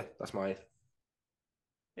yeah, that's my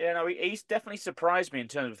Yeah, no, he's definitely surprised me in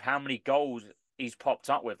terms of how many goals he's popped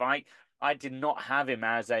up with. I did not have him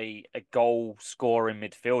as a goal scoring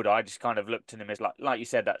midfielder. I just kind of looked at him as like you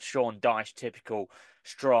said, that Sean Dyche typical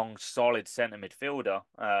strong, solid centre midfielder.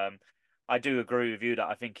 I do agree with you that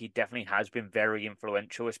I think he definitely has been very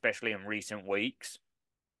influential, especially in recent weeks.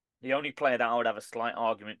 The only player that I would have a slight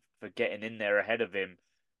argument for getting in there ahead of him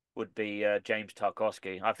would be James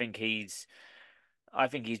Tarkowski. I think he's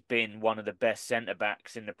been one of the best centre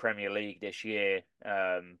backs in the Premier League this year.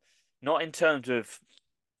 Not in terms of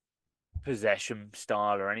possession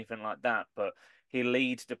style or anything like that, but he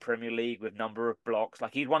leads the Premier League with number of blocks.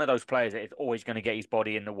 Like he's one of those players that is always going to get his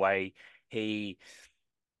body in the way.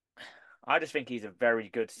 I just think he's a very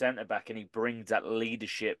good centre back, and he brings that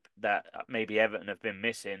leadership that maybe Everton have been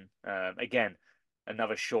missing. Again,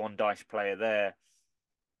 another Sean Dyche player there,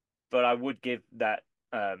 but I would give that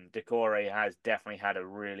Decore has definitely had a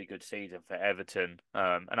really good season for Everton,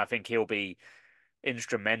 and I think he'll be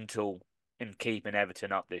instrumental in keeping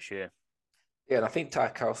Everton up this year. Yeah, and I think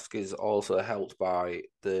Tarkowski is also helped by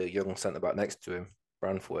the young centre back next to him,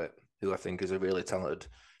 Branthwaite, who I think is a really talented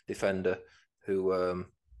defender who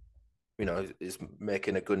is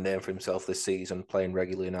making a good name for himself this season, playing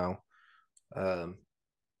regularly now. So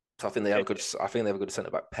I think they have a good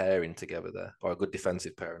centre back pairing together there, or a good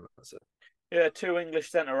defensive pairing. That's it. Yeah, two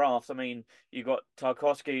English centre halves. I mean, you got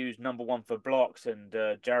Tarkowski, who's number one for blocks, and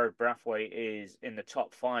Jared Brathwaite is in the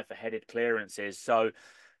top 5 for headed clearances. So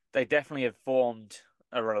they definitely have formed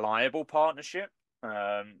a reliable partnership.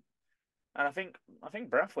 And I think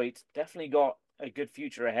Brathwaite's definitely got a good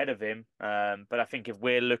future ahead of him. But I think if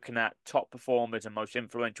we're looking at top performers and most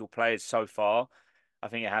influential players so far, I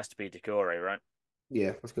think it has to be Decore, right?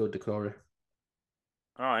 Yeah, let's go with Decore.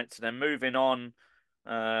 All right, so then moving on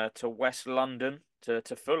to West London to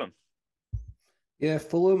Fulham. Yeah,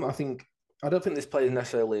 Fulham. I don't think this player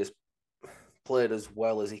necessarily has played as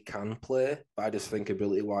well as he can play, but I just think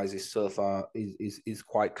ability-wise, he's so far he's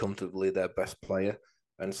quite comfortably their best player,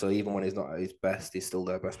 and so even when he's not at his best, he's still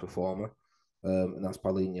their best performer, and that's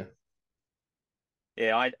Palhinha.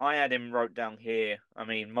 Yeah, I had him wrote down here. I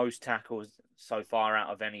mean, most tackles so far out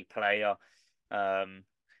of any player. Um,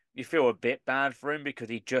 you feel a bit bad for him because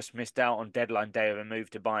he just missed out on deadline day of a move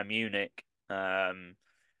to Bayern Munich.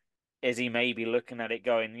 Is he maybe looking at it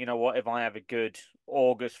going, you know what, if I have a good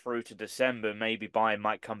August through to December, maybe Bayern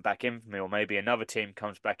might come back in for me, or maybe another team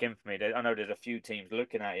comes back in for me. I know there's a few teams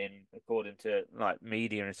looking at him according to like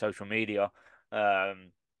media and social media.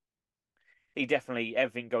 Um, he definitely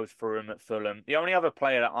everything goes through him at Fulham. The only other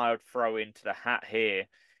player that I would throw into the hat here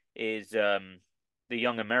is the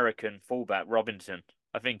young American fullback Robinson.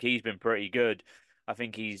 I think he's been pretty good. I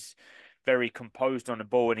think he's very composed on the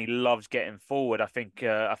ball and he loves getting forward. I think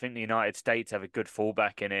the United States have a good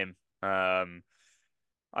fullback in him.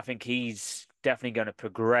 I think he's definitely going to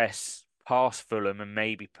progress past Fulham and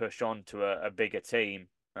maybe push on to a bigger team.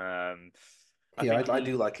 I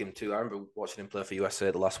do like him too. I remember watching him play for USA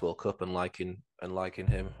at the last World Cup and liking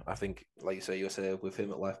him. I think, like you say, USA with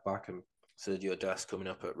him at left back and Sergio Dest coming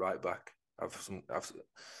up at right back. I've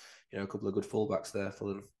a couple of good fullbacks there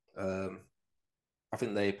for them. I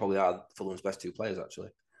think they probably are Fulham's best 2 players actually.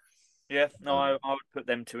 Yeah, no, I would put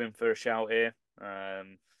them two in for a shout here.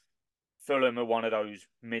 Fulham are one of those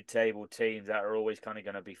mid-table teams that are always kind of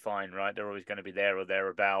going to be fine, right? They're always going to be there or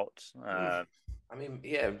thereabouts. I mean,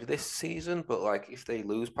 yeah, this season, but like if they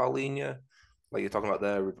lose Paulinho, like you're talking about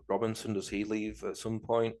there, Robinson, does he leave at some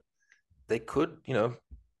point? They could,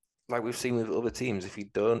 like we've seen with other teams, if you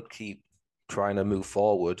don't keep trying to move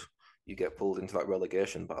forward, you get pulled into that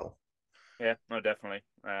relegation battle. Yeah, no, definitely.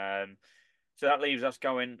 So that leaves us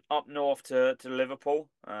going up north to Liverpool,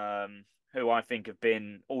 who I think have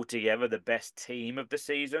been altogether the best team of the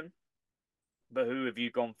season. But who have you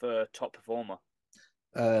gone for top performer?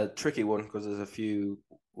 Tricky one because there's a few.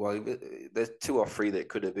 Well, there's 2 or 3 that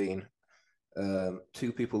could have been. 2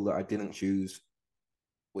 people that I didn't choose,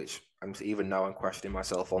 which even now I'm questioning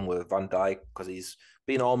myself on, were Van Dijk because he's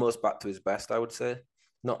been almost back to his best. I would say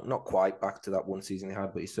not quite back to that one season he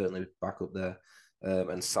had, but he's certainly back up there.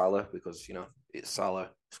 And Salah because it's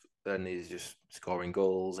Salah and he's just scoring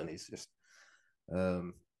goals and he's just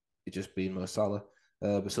being Mo Salah.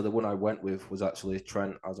 But so the one I went with was actually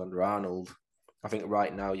Trent Alexander-Arnold. I think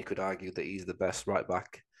right now you could argue that he's the best right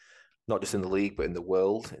back, not just in the league but in the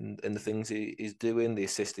world. In the things he's doing, the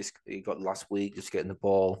assist he got last week, just getting the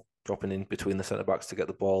ball dropping in between the centre backs to get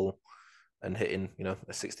the ball and hitting, a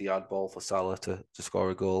 60-yard ball for Salah to score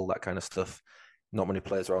a goal, that kind of stuff. Not many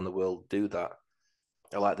players around the world do that.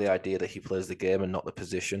 I like the idea that he plays the game and not the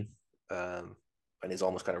position, and he's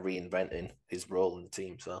almost kind of reinventing his role in the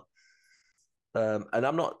team. So, and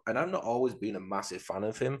I'm not always been a massive fan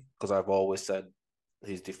of him because I've always said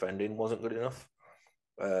his defending wasn't good enough.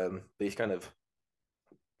 But he's kind of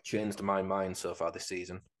changed my mind so far this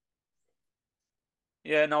season.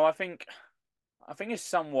 Yeah, no, I think it's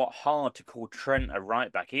somewhat hard to call Trent a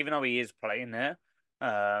right back, even though he is playing there.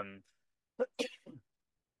 Um,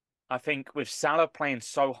 I think with Salah playing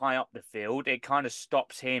so high up the field, it kind of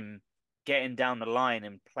stops him getting down the line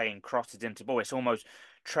and playing crosses into the ball. It's almost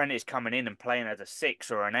Trent is coming in and playing as a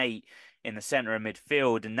 6 or an 8 in the centre of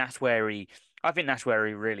midfield, and I think that's where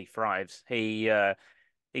he really thrives.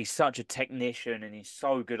 He's such a technician and he's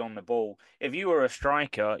so good on the ball. If you were a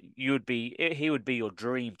striker, he would be your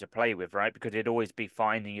dream to play with, right? Because he'd always be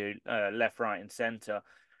finding you left, right, and centre.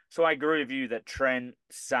 So I agree with you that Trent,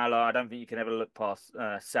 Salah, I don't think you can ever look past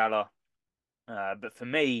Salah. But for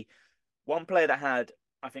me, one player that had,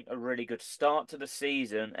 I think, a really good start to the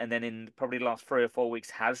season and then in probably the last 3 or 4 weeks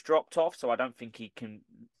has dropped off. So I don't think he can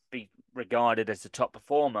be regarded as the top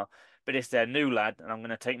performer. But it's their new lad, and I'm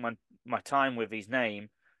going to take my time with his name.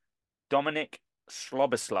 Dominic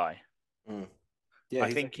Szoboszlai. Mm. Yeah,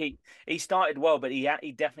 I think he started well, but he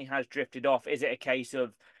definitely has drifted off. Is it a case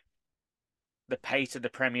of the pace of the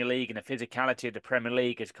Premier League and the physicality of the Premier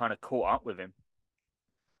League has kind of caught up with him?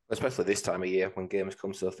 especially this time of year when games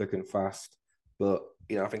come so thick and fast. But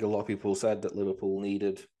I think a lot of people said that Liverpool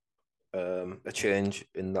needed a change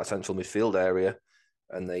in that central midfield area,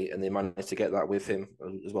 and they managed to get that with him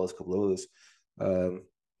as well as a couple of others.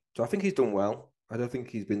 So I think he's done well. I don't think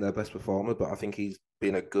he's been their best performer, but I think he's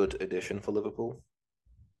been a good addition for Liverpool.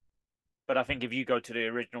 But I think if you go to the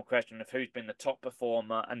original question of who's been the top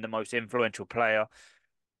performer and the most influential player,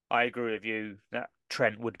 I agree with you that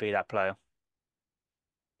Trent would be that player.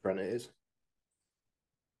 Brent it is.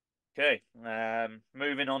 Okay,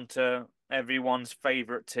 moving on to everyone's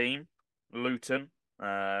favourite team, Luton.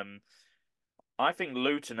 I think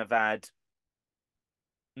Luton have had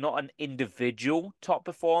not an individual top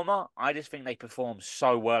performer. I just think they perform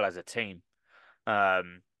so well as a team.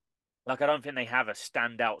 Um, like I don't think they have a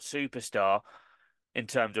standout superstar in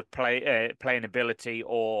terms of playing ability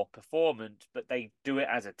or performance, but they do it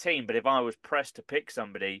as a team. But if I was pressed to pick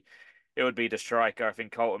somebody, it would be the striker. I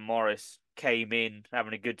think Colton Morris came in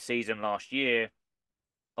having a good season last year,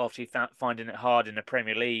 obviously finding it hard in the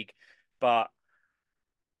Premier League, but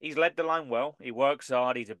he's led the line well. He works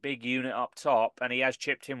hard. He's a big unit up top, and he has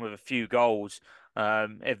chipped in with a few goals.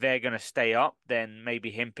 If they're going to stay up, then maybe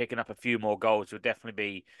him picking up a few more goals would definitely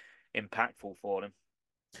be impactful for them.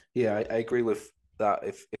 Yeah, I agree with that.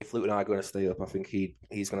 If Luton are going to stay up, I think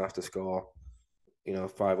he's going to have to score,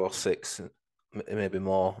 5 or 6, maybe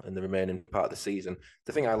more in the remaining part of the season.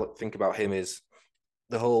 The thing I think about him is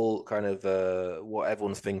the whole kind of what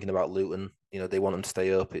everyone's thinking about Luton. They want them to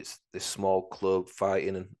stay up. It's this small club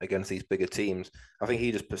fighting against these bigger teams. I think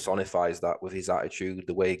he just personifies that with his attitude,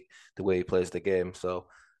 the way he plays the game. So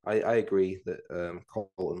I agree that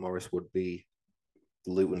Colton Morris would be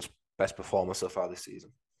Luton's best performer so far this season.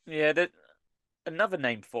 Yeah, another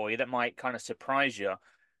name for you that might kind of surprise you,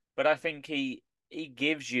 but I think he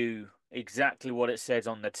gives you exactly what it says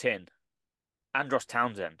on the tin. Andros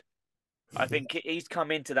Townsend. I think he's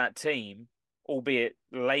come into that team, albeit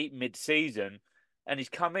late mid-season, and he's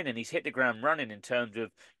come in and he's hit the ground running in terms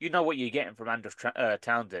of what you're getting from Andros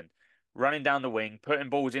Townsend, running down the wing, putting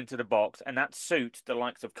balls into the box, and that suits the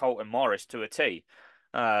likes of Colton Morris to a T.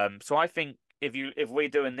 So I think if we're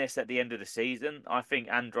doing this at the end of the season, I think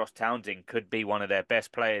Andros Townsend could be one of their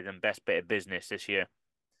best players and best bit of business this year.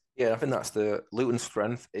 Yeah, I think that's the Luton's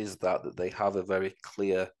strength is that they have a very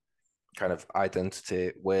clear kind of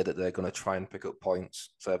identity way that they're going to try and pick up points.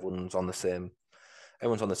 So everyone's on the same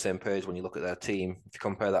page when you look at their team. If you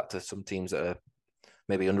compare that to some teams that are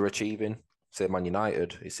maybe underachieving, say Man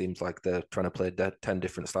United, it seems like they're trying to play 10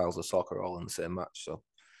 different styles of soccer all in the same match. So,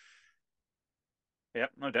 yeah,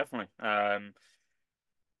 no, definitely.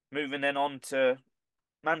 Moving then on to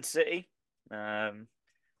Man City. I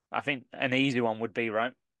think an easy one would be,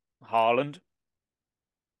 right, Haaland.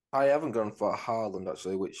 I haven't gone for Haaland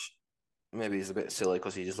actually, which maybe is a bit silly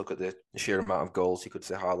because you just look at the sheer amount of goals, you could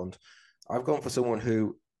say Haaland. I've gone for someone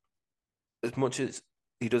who, as much as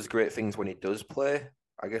he does great things when he does play,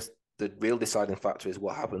 I guess the real deciding factor is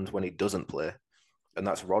what happens when he doesn't play, and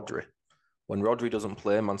that's Rodri. When Rodri doesn't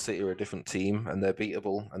play, Man City are a different team and they're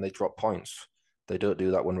beatable and they drop points. They don't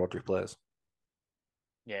do that when Rodri plays.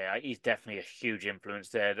 Yeah, he's definitely a huge influence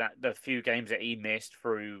there. That the few games that he missed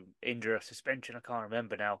through injury or suspension, I can't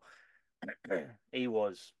remember now. he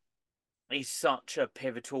was he's such a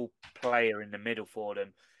pivotal player in the middle for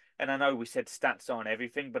them. And I know we said stats aren't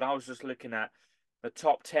everything, but I was just looking at the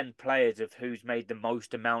top 10 players of who's made the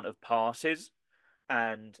most amount of passes,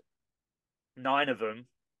 and nine of them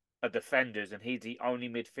are defenders, and he's the only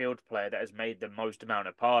midfield player that has made the most amount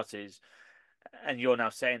of passes. And you're now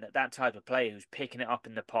saying that that type of player who's picking it up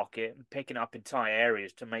in the pocket and picking up in tight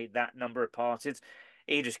areas to make that number of passes,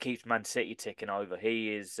 he just keeps Man City ticking over.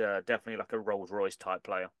 He is definitely like a Rolls Royce type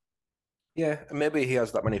player. Yeah, and maybe he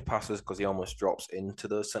has that many passes because he almost drops into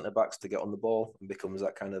those centre backs to get on the ball and becomes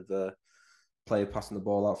that kind of player passing the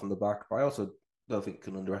ball out from the back. But I also don't think you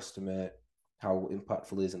can underestimate how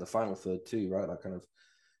impactful he is in the final third too, right? That kind of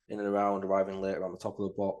in and around, arriving late around the top of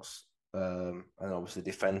the box, and obviously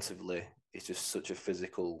defensively, it's just such a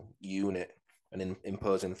physical unit and an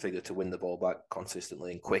imposing figure to win the ball back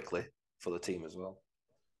consistently and quickly for the team as well.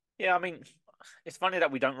 Yeah, I mean, it's funny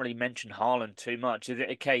that we don't really mention Haaland too much. Is it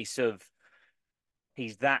a case of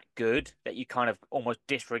he's that good that you kind of almost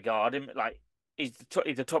disregard him? Like he's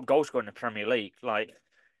the top goal scorer in the Premier League. Like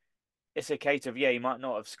it's a case of yeah, he might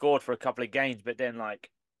not have scored for a couple of games, but then like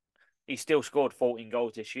he still scored 14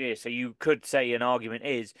 goals this year. So you could say an argument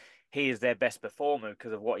is he is their best performer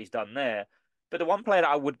because of what he's done there. But the one player that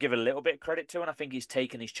I would give a little bit of credit to, and I think he's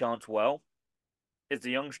taken his chance well, is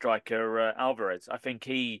the young striker Alvarez. I think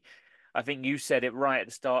you said it right at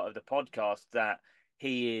the start of the podcast that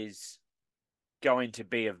he is going to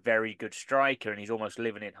be a very good striker, and he's almost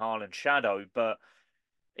living in Haaland's shadow. But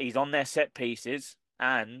he's on their set pieces,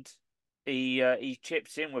 and he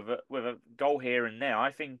chips in with a goal here and there.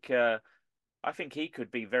 I think he could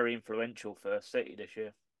be very influential for City this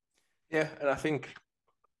year. Yeah, and I think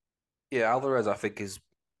Alvarez I think is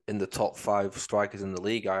in the top five strikers in the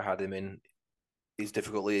league. I had him in. His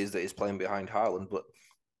difficulty is that he's playing behind Haaland, but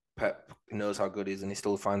Pep knows how good he is, and he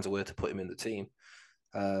still finds a way to put him in the team.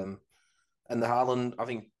 Um, and the Haaland, I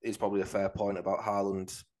think, is probably a fair point about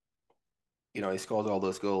Haaland. You know, he scored all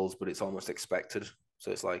those goals, but it's almost expected.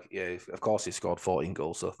 So it's like, yeah, of course he scored 14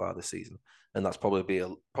 goals so far this season, and that's probably a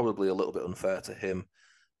little bit unfair to him.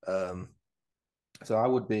 Um, so I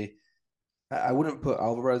wouldn't put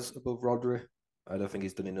Alvarez above Rodri. I don't think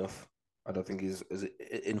he's done enough. I don't think he's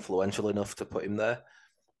influential enough to put him there.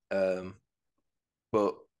 Um,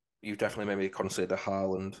 but you definitely maybe consider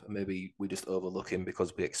Haaland. Maybe we just overlook him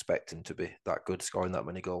because we expect him to be that good, scoring that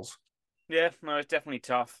many goals. Yeah, no, it's definitely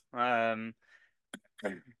tough. So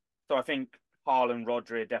I think Haaland,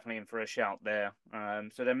 Rodri are definitely in for a shout there.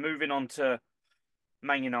 So then moving on to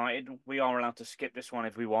Man United, we are allowed to skip this one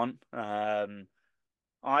if we want.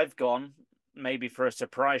 I've gone maybe for a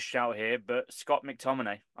surprise shout here, but Scott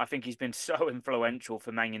McTominay. I think he's been so influential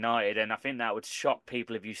for Man United, and I think that would shock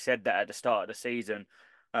people if you said that at the start of the season.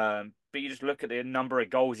 But you just look at the number of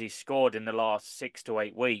goals he's scored in the last 6 to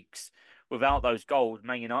 8 weeks. Without those goals,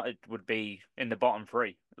 Man United would be in the bottom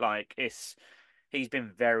three. Like he's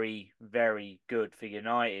been very, very good for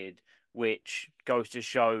United, which goes to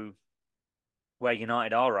show where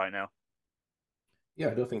United are right now. Yeah,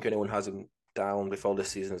 I don't think anyone has him down before this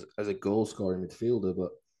season as a goal scoring midfielder,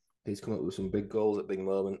 but he's come up with some big goals at big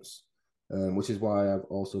moments, which is why I've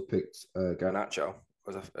also picked Garnacho,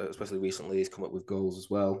 especially recently he's come up with goals as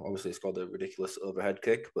well. Obviously, he scored a ridiculous overhead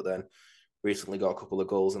kick, but then recently got a couple of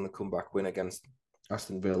goals in the comeback win against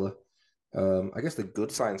Aston Villa. I guess the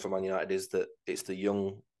good signs for Man United is that it's the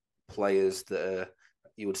young players that are,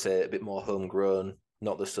 you would say, a bit more homegrown,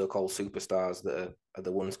 not the so-called superstars that are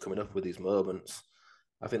the ones coming up with these moments.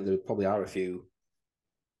 I think there probably are a few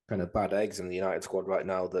kind of bad eggs in the United squad right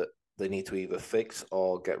now that they need to either fix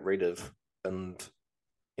or get rid of. And,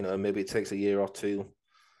 you know, maybe it takes a year or two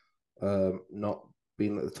not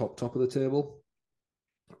being at the top of the table,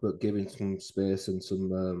 but giving some space and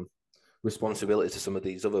some responsibility to some of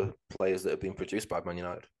these other players that have been produced by Man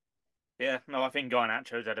United. Yeah, no, I think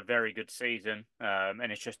Garnacho's had a very good season,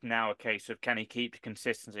 and it's just now a case of can he keep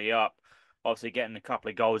consistency up. Obviously, getting a couple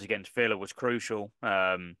of goals against Villa was crucial.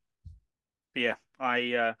 But yeah,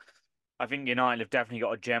 I think United have definitely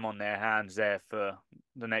got a gem on their hands there for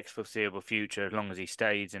the next foreseeable future, as long as he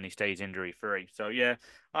stays and he stays injury free. So yeah,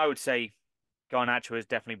 I would say Garnacho has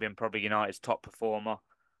definitely been probably United's top performer.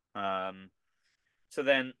 Um, so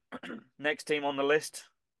then next team on the list,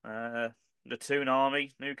 the Toon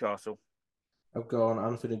Army, Newcastle. I've gone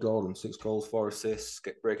Anthony Gordon, 6 goals, 4 assists,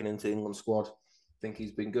 breaking into the England squad. I think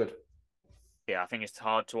he's been good. Yeah, I think it's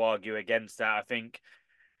hard to argue against that. I think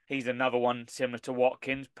he's another one similar to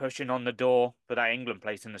Watkins, pushing on the door for that England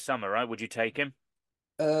place in the summer, right? Would you take him?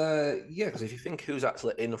 Yeah, because if you think who's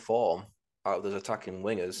actually in form out of those attacking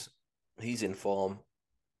wingers, he's in form.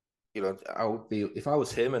 I would be if I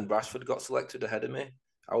was him and Rashford got selected ahead of me,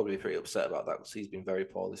 I would be pretty upset about that because he's been very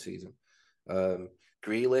poor this season. Um,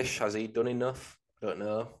 Grealish, has he done enough? I don't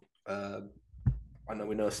know. I know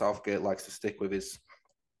we know Southgate likes to stick with his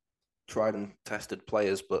tried and tested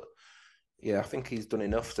players, but yeah, I think he's done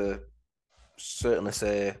enough to certainly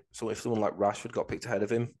say. So if someone like Rashford got picked ahead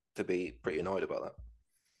of him, to be pretty annoyed about that.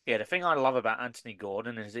 Yeah, the thing I love about Anthony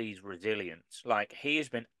Gordon is his resilience. Like, he has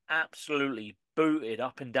been absolutely booted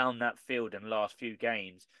up and down that field in the last few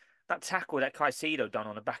games. That tackle that Caicedo done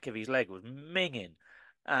on the back of his leg was minging.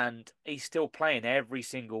 And he's still playing every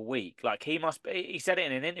single week. Like, he said it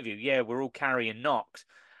in an interview, yeah, we're all carrying knocks.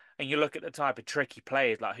 And you look at the type of tricky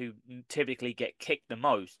players, like, who typically get kicked the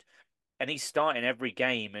most. And he's starting every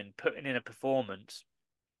game and putting in a performance.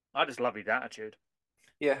 I just love his attitude.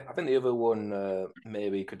 Yeah, I think the other one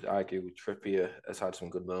maybe you could argue Trippier has had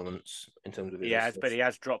some good moments in terms of his But he assist.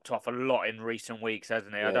 has dropped off a lot in recent weeks,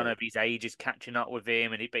 hasn't he? I don't Yeah, know if his age is catching up with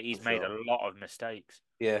him, but for he's made sure. a lot of mistakes.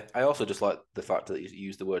 Yeah, I also just like the fact that you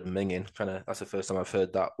used the word minging. That's the first time I've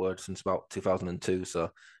heard that word since about 2002.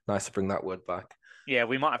 So nice to bring that word back. Yeah,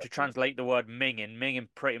 we might have to translate the word minging. Minging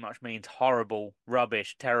pretty much means horrible,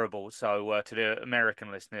 rubbish, terrible. So to the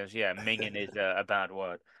American listeners, yeah, minging is a bad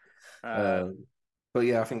word. Um, but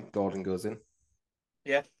yeah, I think Gordon goes in.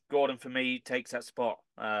 Yeah, Gordon for me takes that spot.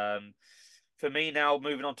 For me now,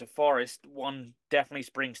 moving on to Forest, one definitely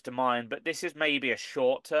springs to mind, but this is maybe a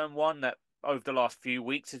short-term one that over the last few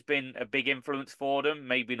weeks has been a big influence for them.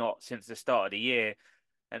 Maybe not since the start of the year,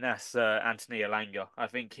 and that's Anthony Elanga. I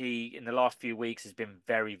think he, in the last few weeks, has been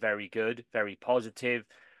very, very good, very positive.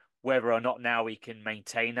 Whether or not now he can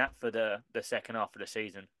maintain that for the second half of the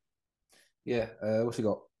season. Yeah, what's he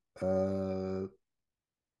got? Uh,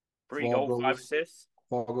 Three four goals, five goals, assists.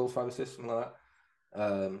 4 goals, 5 assists, something like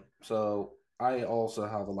that. So I also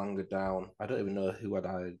have Alanga down. I don't even know who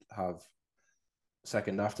I'd have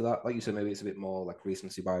second after that. Like you said, maybe it's a bit more like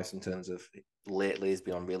recency bias in terms of lately he's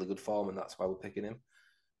been on really good form, and that's why we're picking him.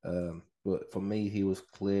 But for me, he was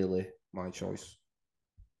clearly my choice.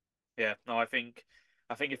 Yeah, no, I think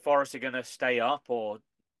if Forest are going to stay up or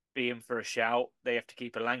be in for a shout, they have to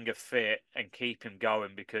keep Elanga fit and keep him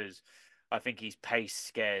going because I think his pace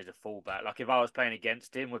scares a fullback. Like if I was playing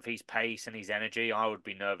against him with his pace and his energy, I would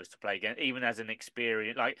be nervous to play against. Even as an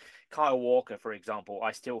experience, like Kyle Walker, for example,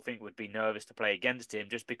 I still think would be nervous to play against him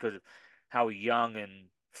just because of how young and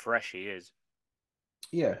fresh he is.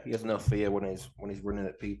 Yeah, he has no fear when he's running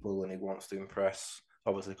at people and he wants to impress.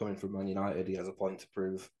 Obviously, coming from Man United, he has a point to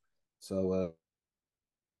prove. So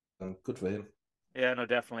good for him. Yeah, no,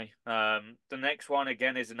 definitely. The next one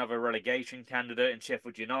again is another relegation candidate in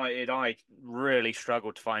Sheffield United. I really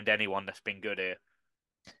struggled to find anyone that's been good here.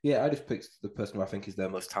 Yeah, I just picked the person who I think is their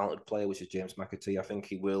most talented player, which is James McAtee. I think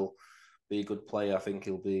he will be a good player. I think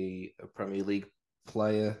he'll be a Premier League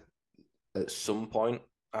player at some point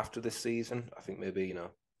after this season. I think maybe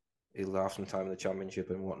he'll have some time in the Championship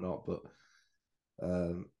and whatnot, but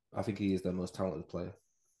I think he is their most talented player.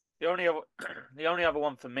 The only other, the only other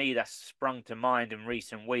one for me that's sprung to mind in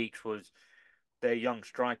recent weeks was their young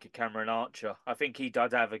striker Cameron Archer. I think he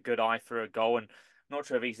does have a good eye for a goal, and I'm not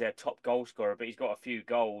sure if he's their top goal scorer, but he's got a few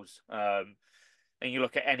goals. And you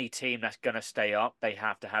look at any team that's going to stay up, they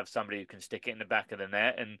have to have somebody who can stick it in the back of the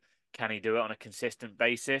net. And can he do it on a consistent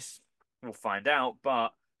basis? We'll find out. But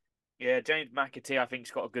yeah, James McAtee, I think,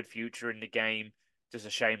 has got a good future in the game. Just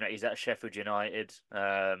a shame that he's at Sheffield United.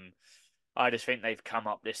 I just think they've come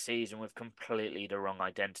up this season with completely the wrong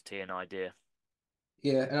identity and idea.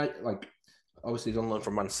 Yeah, and I like obviously he's on loan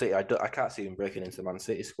from Man City. I can't see him breaking into the Man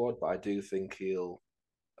City squad, but I do think he'll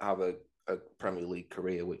have a Premier League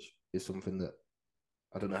career, which is something that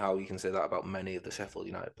I don't know how you can say that about many of the Sheffield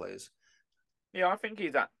United players. Yeah, I think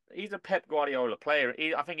he's a Pep Guardiola player.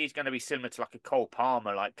 I think he's going to be similar to like a Cole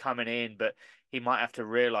Palmer, like coming in, but he might have to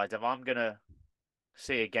realise if I'm going to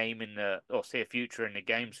see a game in the or see a future in the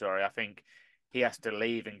game, sorry, I think he has to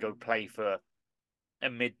leave and go play for a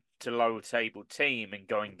mid to low table team and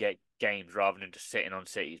go and get games rather than just sitting on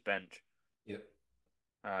City's bench. Yep.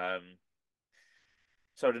 Um,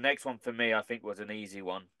 so the next one for me, I think, was an easy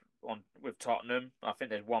one on with Tottenham. I think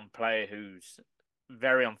there's one player who's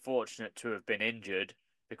very unfortunate to have been injured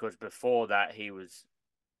because before that he was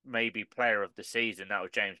maybe player of the season. That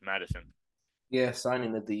was James Maddison. Yeah,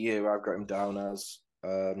 signing of the year, I've got him down as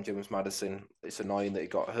James Madison. It's annoying that he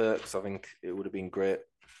got hurt because I think it would have been great,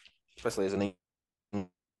 especially as an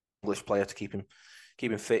English player, to keep him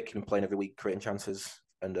fit, keep him playing every week, creating chances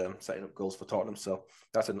and setting up goals for Tottenham. So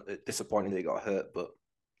that's disappointing that he got hurt, but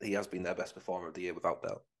he has been their best performer of the year without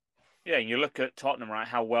doubt. Yeah, and you look at Tottenham, right,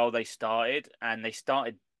 how well they started, and they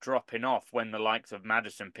started dropping off when the likes of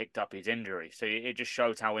Maddison picked up his injury. So it just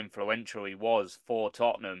shows how influential he was for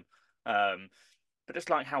Tottenham. Um, but just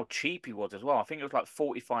like how cheap he was as well. I think it was like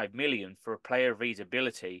 45 million for a player of his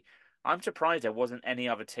ability. I'm surprised there wasn't any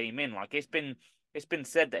other team in. Like it's been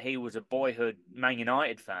said that he was a boyhood Man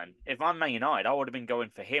United fan. If I'm Man United, I would have been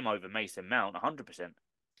going for him over Mason Mount 100%.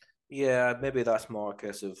 Yeah, maybe that's more a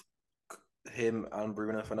case of him and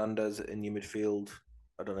Bruno Fernandes in your midfield.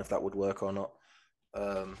 I don't know if that would work or not.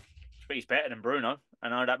 Um, But he's better than Bruno. I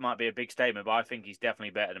know that might be a big statement, but I think he's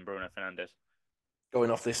definitely better than Bruno Fernandes.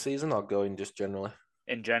 Going off this season or going just generally?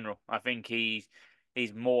 In general. I think he's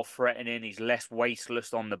more threatening. He's less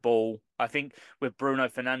wasteless on the ball. I think with Bruno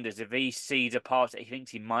Fernandes, if he sees a pass that he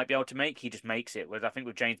thinks he might be able to make, he just makes it. Whereas I think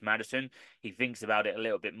with James Maddison, he thinks about it a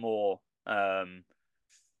little bit more.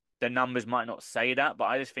 The numbers might not say that, but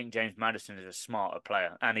I just think James Maddison is a smarter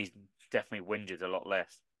player, and he's definitely whinges a lot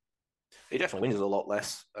less. He definitely wins a lot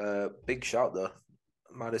less. Big shout though.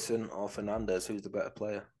 Maddison or Fernandes, who's the better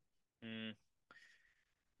player? Mm.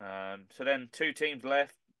 So then two teams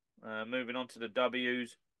left. Moving on to the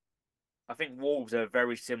W's. I think Wolves are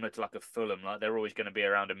very similar to like a Fulham. Like they're always going to be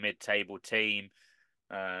around a mid-table team.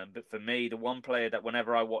 But for me, the one player that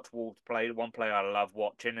whenever I watch Wolves play, the one player I love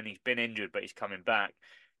watching, and he's been injured but he's coming back,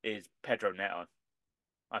 is Pedro Neto.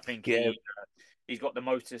 I think Yeah, he's got the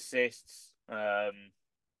most assists.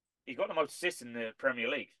 He's got the most assists in the Premier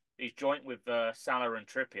League. He's joint with Salah and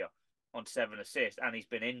Trippier on 7 assists, and he's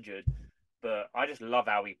been injured. But I just love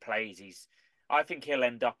how he plays. I think he'll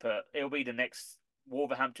end up he'll be the next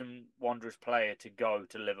Wolverhampton Wanderers player to go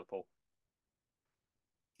to Liverpool.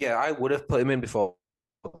 yeah, I would have put him in before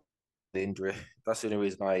the injury. That's the only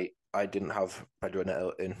reason I didn't have Pedro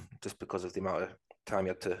Neto in, just because of the amount of time he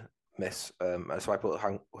had to miss. So I put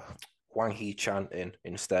Hwang Hee-chan in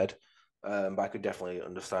instead. But I could definitely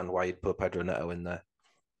understand why you'd put Pedro Neto in there.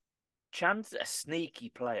 Chan's a sneaky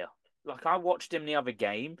player. Like I watched him the other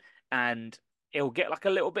game, and he'll get like a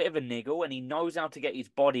little bit of a niggle, and he knows how to get his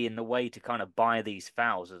body in the way to kind of buy these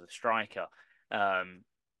fouls as a striker. Um,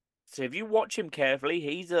 so if you watch him carefully,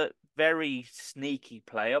 he's a very sneaky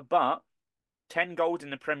player. But 10 goals in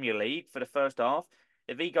the Premier League for the first half.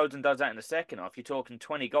 If he goes and does that in the second half, you're talking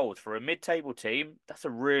 20 goals for a mid-table team. That's a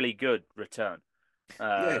really good return.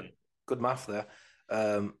 Yeah, Um, good math there.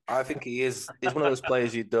 I think he's one of those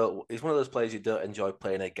players you don't. He's one of those players you don't enjoy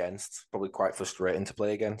playing against. Probably quite frustrating to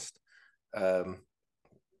play against. Um,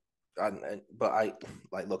 but I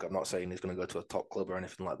like look. I'm not saying he's going to go to a top club or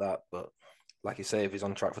anything like that. But like you say, if he's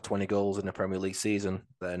on track for 20 goals in the Premier League season,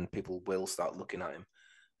 then people will start looking at him.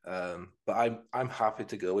 But I'm happy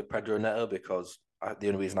to go with Pedro Neto because the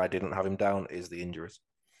only reason I didn't have him down is the injuries.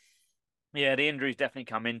 yeah, the injuries definitely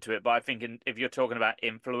come into it, but I think if you're talking about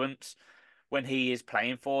influence, when he is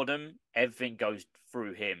playing for them, everything goes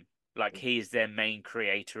through him. Like he is their main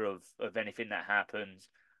creator of anything that happens.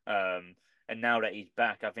 Um, and now that he's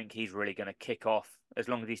back, I think he's really going to kick off as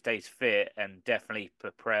long as he stays fit and definitely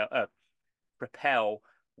propel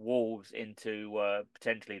Wolves into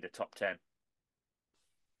potentially the top 10.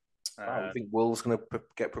 Wow, you Uh, think Wolves going to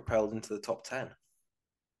get propelled into the top 10?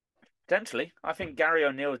 Potentially, I think Gary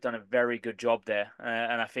O'Neill has done a very good job there,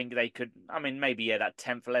 and I think they could. I mean, maybe yeah, that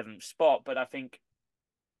 10th, 11th spot, but I think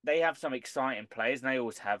they have some exciting players, and they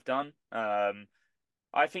always have done.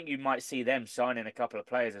 I think you might see them signing a couple of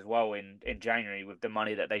players as well in January with the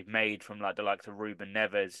money that they've made from like the likes of Ruben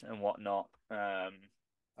Neves and whatnot.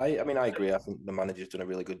 I mean, I So agree. I think the manager's done a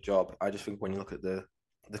really good job. I just think when you look at the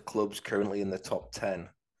clubs currently in the top 10,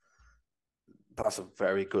 that's a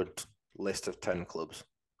very good list of 10 clubs.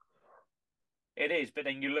 it is, but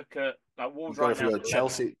then you look at like You Wolves go right now, through 11th.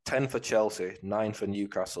 Chelsea, 10 for Chelsea, 9 for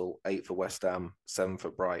Newcastle, 8 for West Ham, 7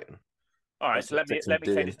 for Brighton. All right, That's so what let me takes some let me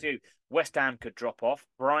say doing. this to you: West Ham could drop off,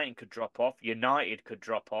 Brighton could drop off, United could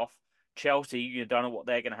drop off, Chelsea. You don't know what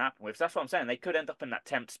they're going to happen with. So that's what I'm saying. They could end up in that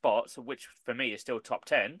 10th spot, so which for me is still top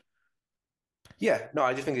 10. Yeah, no,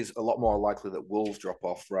 I just think it's a lot more likely that Wolves drop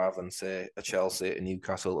off rather than say a Chelsea, a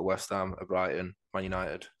Newcastle, a West Ham, a Brighton, Man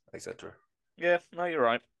United, etc. Yeah, no, you're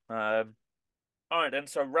right. All right then.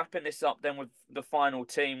 So wrapping this up then with the final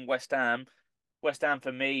team, West Ham. West Ham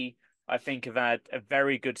for me, I think have had a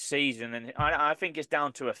very good season, and I think it's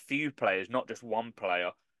down to a few players, not just one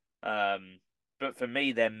player. Um, but for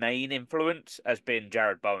me, their main influence has been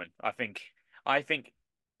Jared Bowen. I think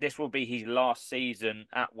this will be his last season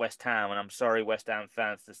at West Ham, and I'm sorry, West Ham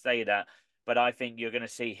fans, to say that, but I think you're going to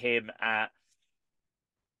see him at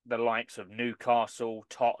the likes of Newcastle,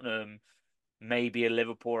 Tottenham, maybe a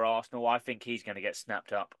Liverpool or Arsenal. I think he's going to get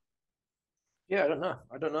snapped up. Yeah,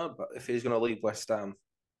 I don't know. But if he's going to leave West Ham,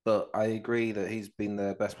 but I agree that he's been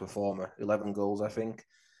their best performer. 11 goals, I think.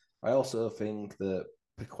 I also think that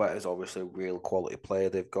Paqueta is obviously a real quality player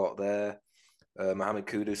they've got there. Mohamed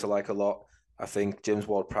Kudus I like a lot. I think James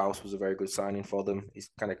Ward-Prowse was a very good signing for them. He's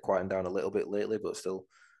kind of quieting down a little bit lately, but still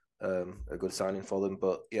a good signing for them.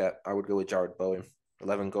 But yeah, I would go with Jared Bowen.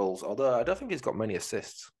 11 goals, although I don't think he's got many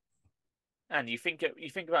assists. And you think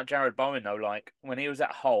about Jared Bowen though, like when he was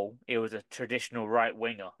at Hull, he was a traditional right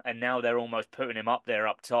winger, and now they're almost putting him up there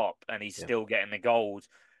up top, and he's Yeah. still getting the goals.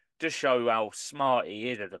 Just show how smart he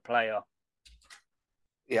is as a player.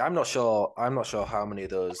 Yeah, I'm not sure. I'm not sure how many of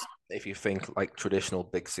those, if you think like traditional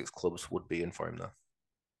Big Six clubs, would be in for him though.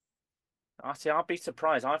 I see. I'd be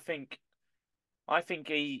surprised. I think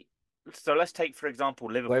he. So let's take for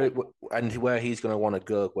example Liverpool. Where he's going to want to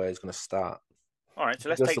go, where he's going to start. All right, so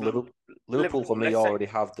let's Because take Liverpool for me Let's say, already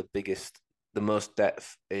have the most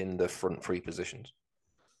depth in the front three positions.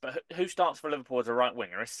 but who starts for Liverpool as a right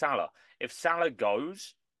winger? Is Salah. If Salah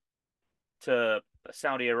goes to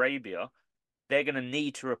Saudi Arabia, they're going to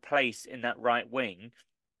need to replace in that right wing.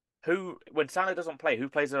 Who, when Salah doesn't play, who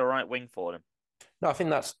plays as a right wing for them? No, I think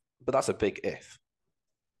that's a big if.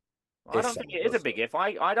 I don't think it is a big if.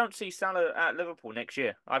 I don't see Salah at Liverpool next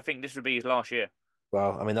year. I think this would be his last year.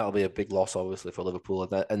 Well, I mean that'll be a big loss, obviously, for Liverpool,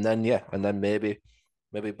 and then maybe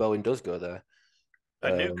Bowen does go there,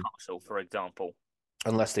 At Newcastle, for example.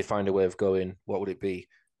 unless they find a way of going. What would it be?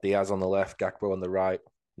 Diaz on the left, Gakpo on the right,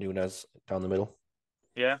 Nunez down the middle.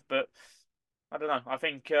 Yeah, but I don't know. I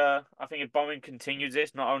think if Bowen continues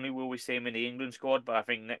this, not only will we see him in the England squad, but I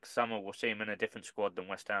think next summer we'll see him in a different squad than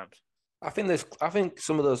West Ham's. I think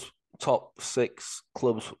some of those top six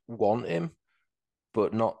clubs want him,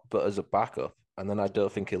 but as a backup. And then I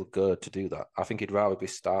don't think he'll go to do that. I think he'd rather be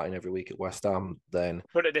starting every week at West Ham than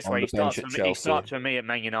Put it this on way, the bench at Chelsea. he starts for me at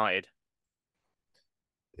Man United.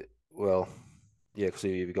 Well, yeah, because who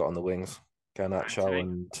have you got on the wings? Garnacho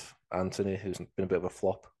and Anthony, who's been a bit of a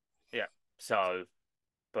flop. Yeah. So,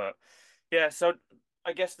 but yeah, so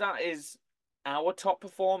I guess that is our top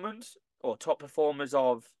performance or top performers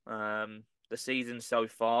of the season so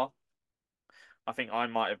far. I think I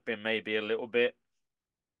might have been maybe a little bit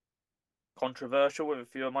controversial with a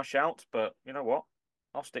few of my shouts, but you know what?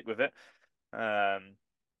 I'll stick with it.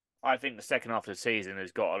 I think the second half of the season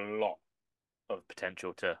has got a lot of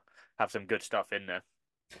potential to have some good stuff in there.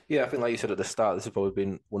 Yeah, I think like you said at the start, this has probably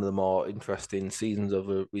been one of the more interesting seasons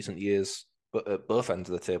over recent years, but at both ends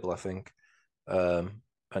of the table, I think. And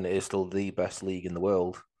it is still the best league in the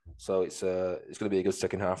world. So it's going to be a good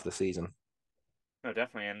second half of the season. No,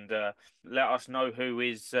 definitely. And let us know who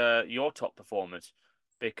is your top performers,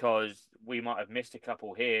 because we might have missed a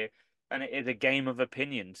couple here. And it is a game of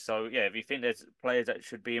opinions. So, yeah, if you think there's players that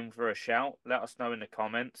should be in for a shout, let us know in the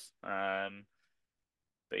comments.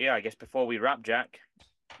 But, yeah, I guess before we wrap, Jack,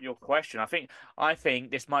 your question. I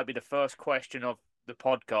think this might be the first question of the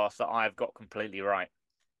podcast that I've got completely right.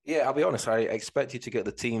 Yeah, I'll be honest. I expect you to get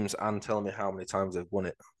the teams and tell me how many times they've won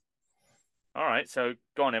it. All right, so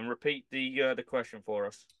go on and repeat the question for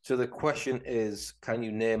us. So the question is, can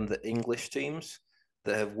you name the English teams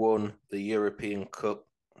that have won the European Cup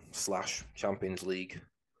 / Champions League?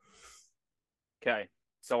 Okay,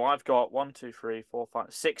 so I've got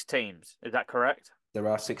 6 teams. Is that correct? There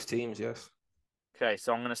are 6 teams, yes. Okay,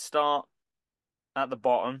 so I'm going to start at the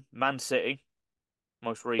bottom. Man City,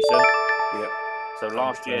 most recent. Yeah. So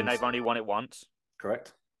last year, they've only won it once.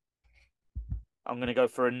 Correct. I'm going to go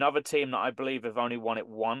for another team that I believe have only won it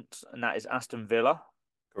once, and that is Aston Villa.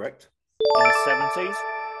 Correct. In the 70s?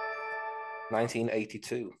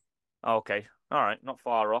 1982. Okay, all right, not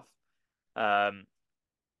far off.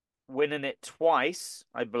 Winning it twice,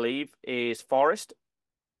 I believe, is Forest.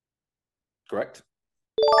 Correct.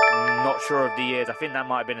 Not sure of the years. I think that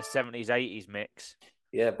might have been a 70s, 80s mix.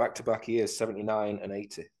 Yeah, back-to-back years, 79 and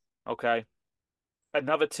 80. Okay.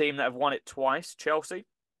 Another team that have won it twice, Chelsea.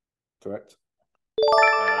 Correct.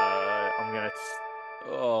 I'm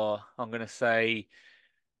gonna say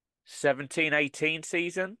 17-18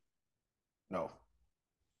 season. No.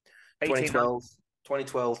 2012,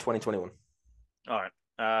 2021. All right.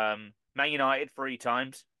 Man United 3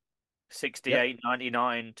 times. 68,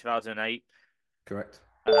 99, 2008. Correct.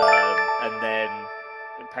 And then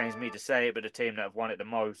it pains me to say it, but the team that have won it the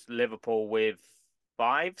most, Liverpool, with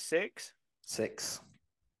 5, 6. 6.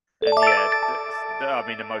 And yeah, I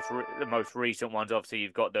mean the most recent ones. Obviously,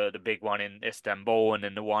 you've got the big one in Istanbul, and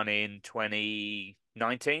then the one in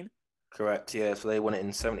 2019. Correct. Yeah. So they won it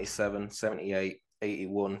in 77, 78,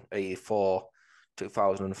 81, 84,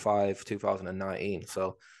 2005, 2019.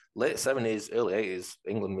 So late 70s, early 80s,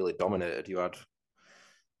 England really dominated. You had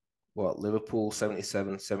what, Liverpool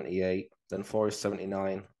 77, 78, then Forest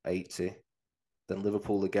 79, 80, then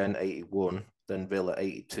Liverpool again 81, then Villa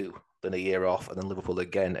 82, then a year off, and then Liverpool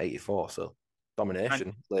again 84. So domination,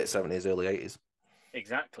 And late 70s, early 80s.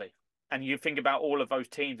 exactly. And you think about all of those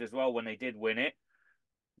teams as well when they did win it,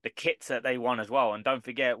 the kits that they won as well. And don't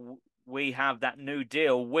forget, we have that new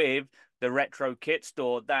deal with the Retro Kit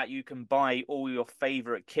Store that you can buy all your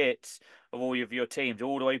favorite kits of all of your teams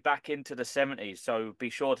all the way back into the 70s. So be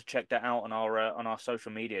sure to check that out on our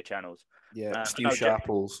social media channels. Yeah, Stu no,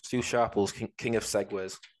 Sharples, king of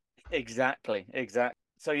segways. exactly.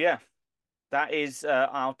 So yeah, that is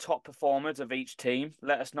our top performers of each team.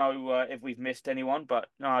 Let us know if we've missed anyone. But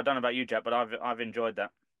no, I don't know about you, Jack, but I've enjoyed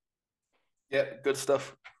that. Yeah, good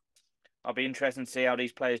stuff. I'll be interested to see how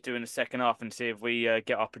these players do in the second half and see if we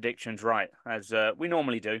get our predictions right, as we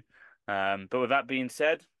normally do. But with that being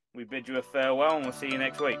said, we bid you a farewell and we'll see you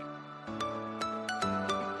next week.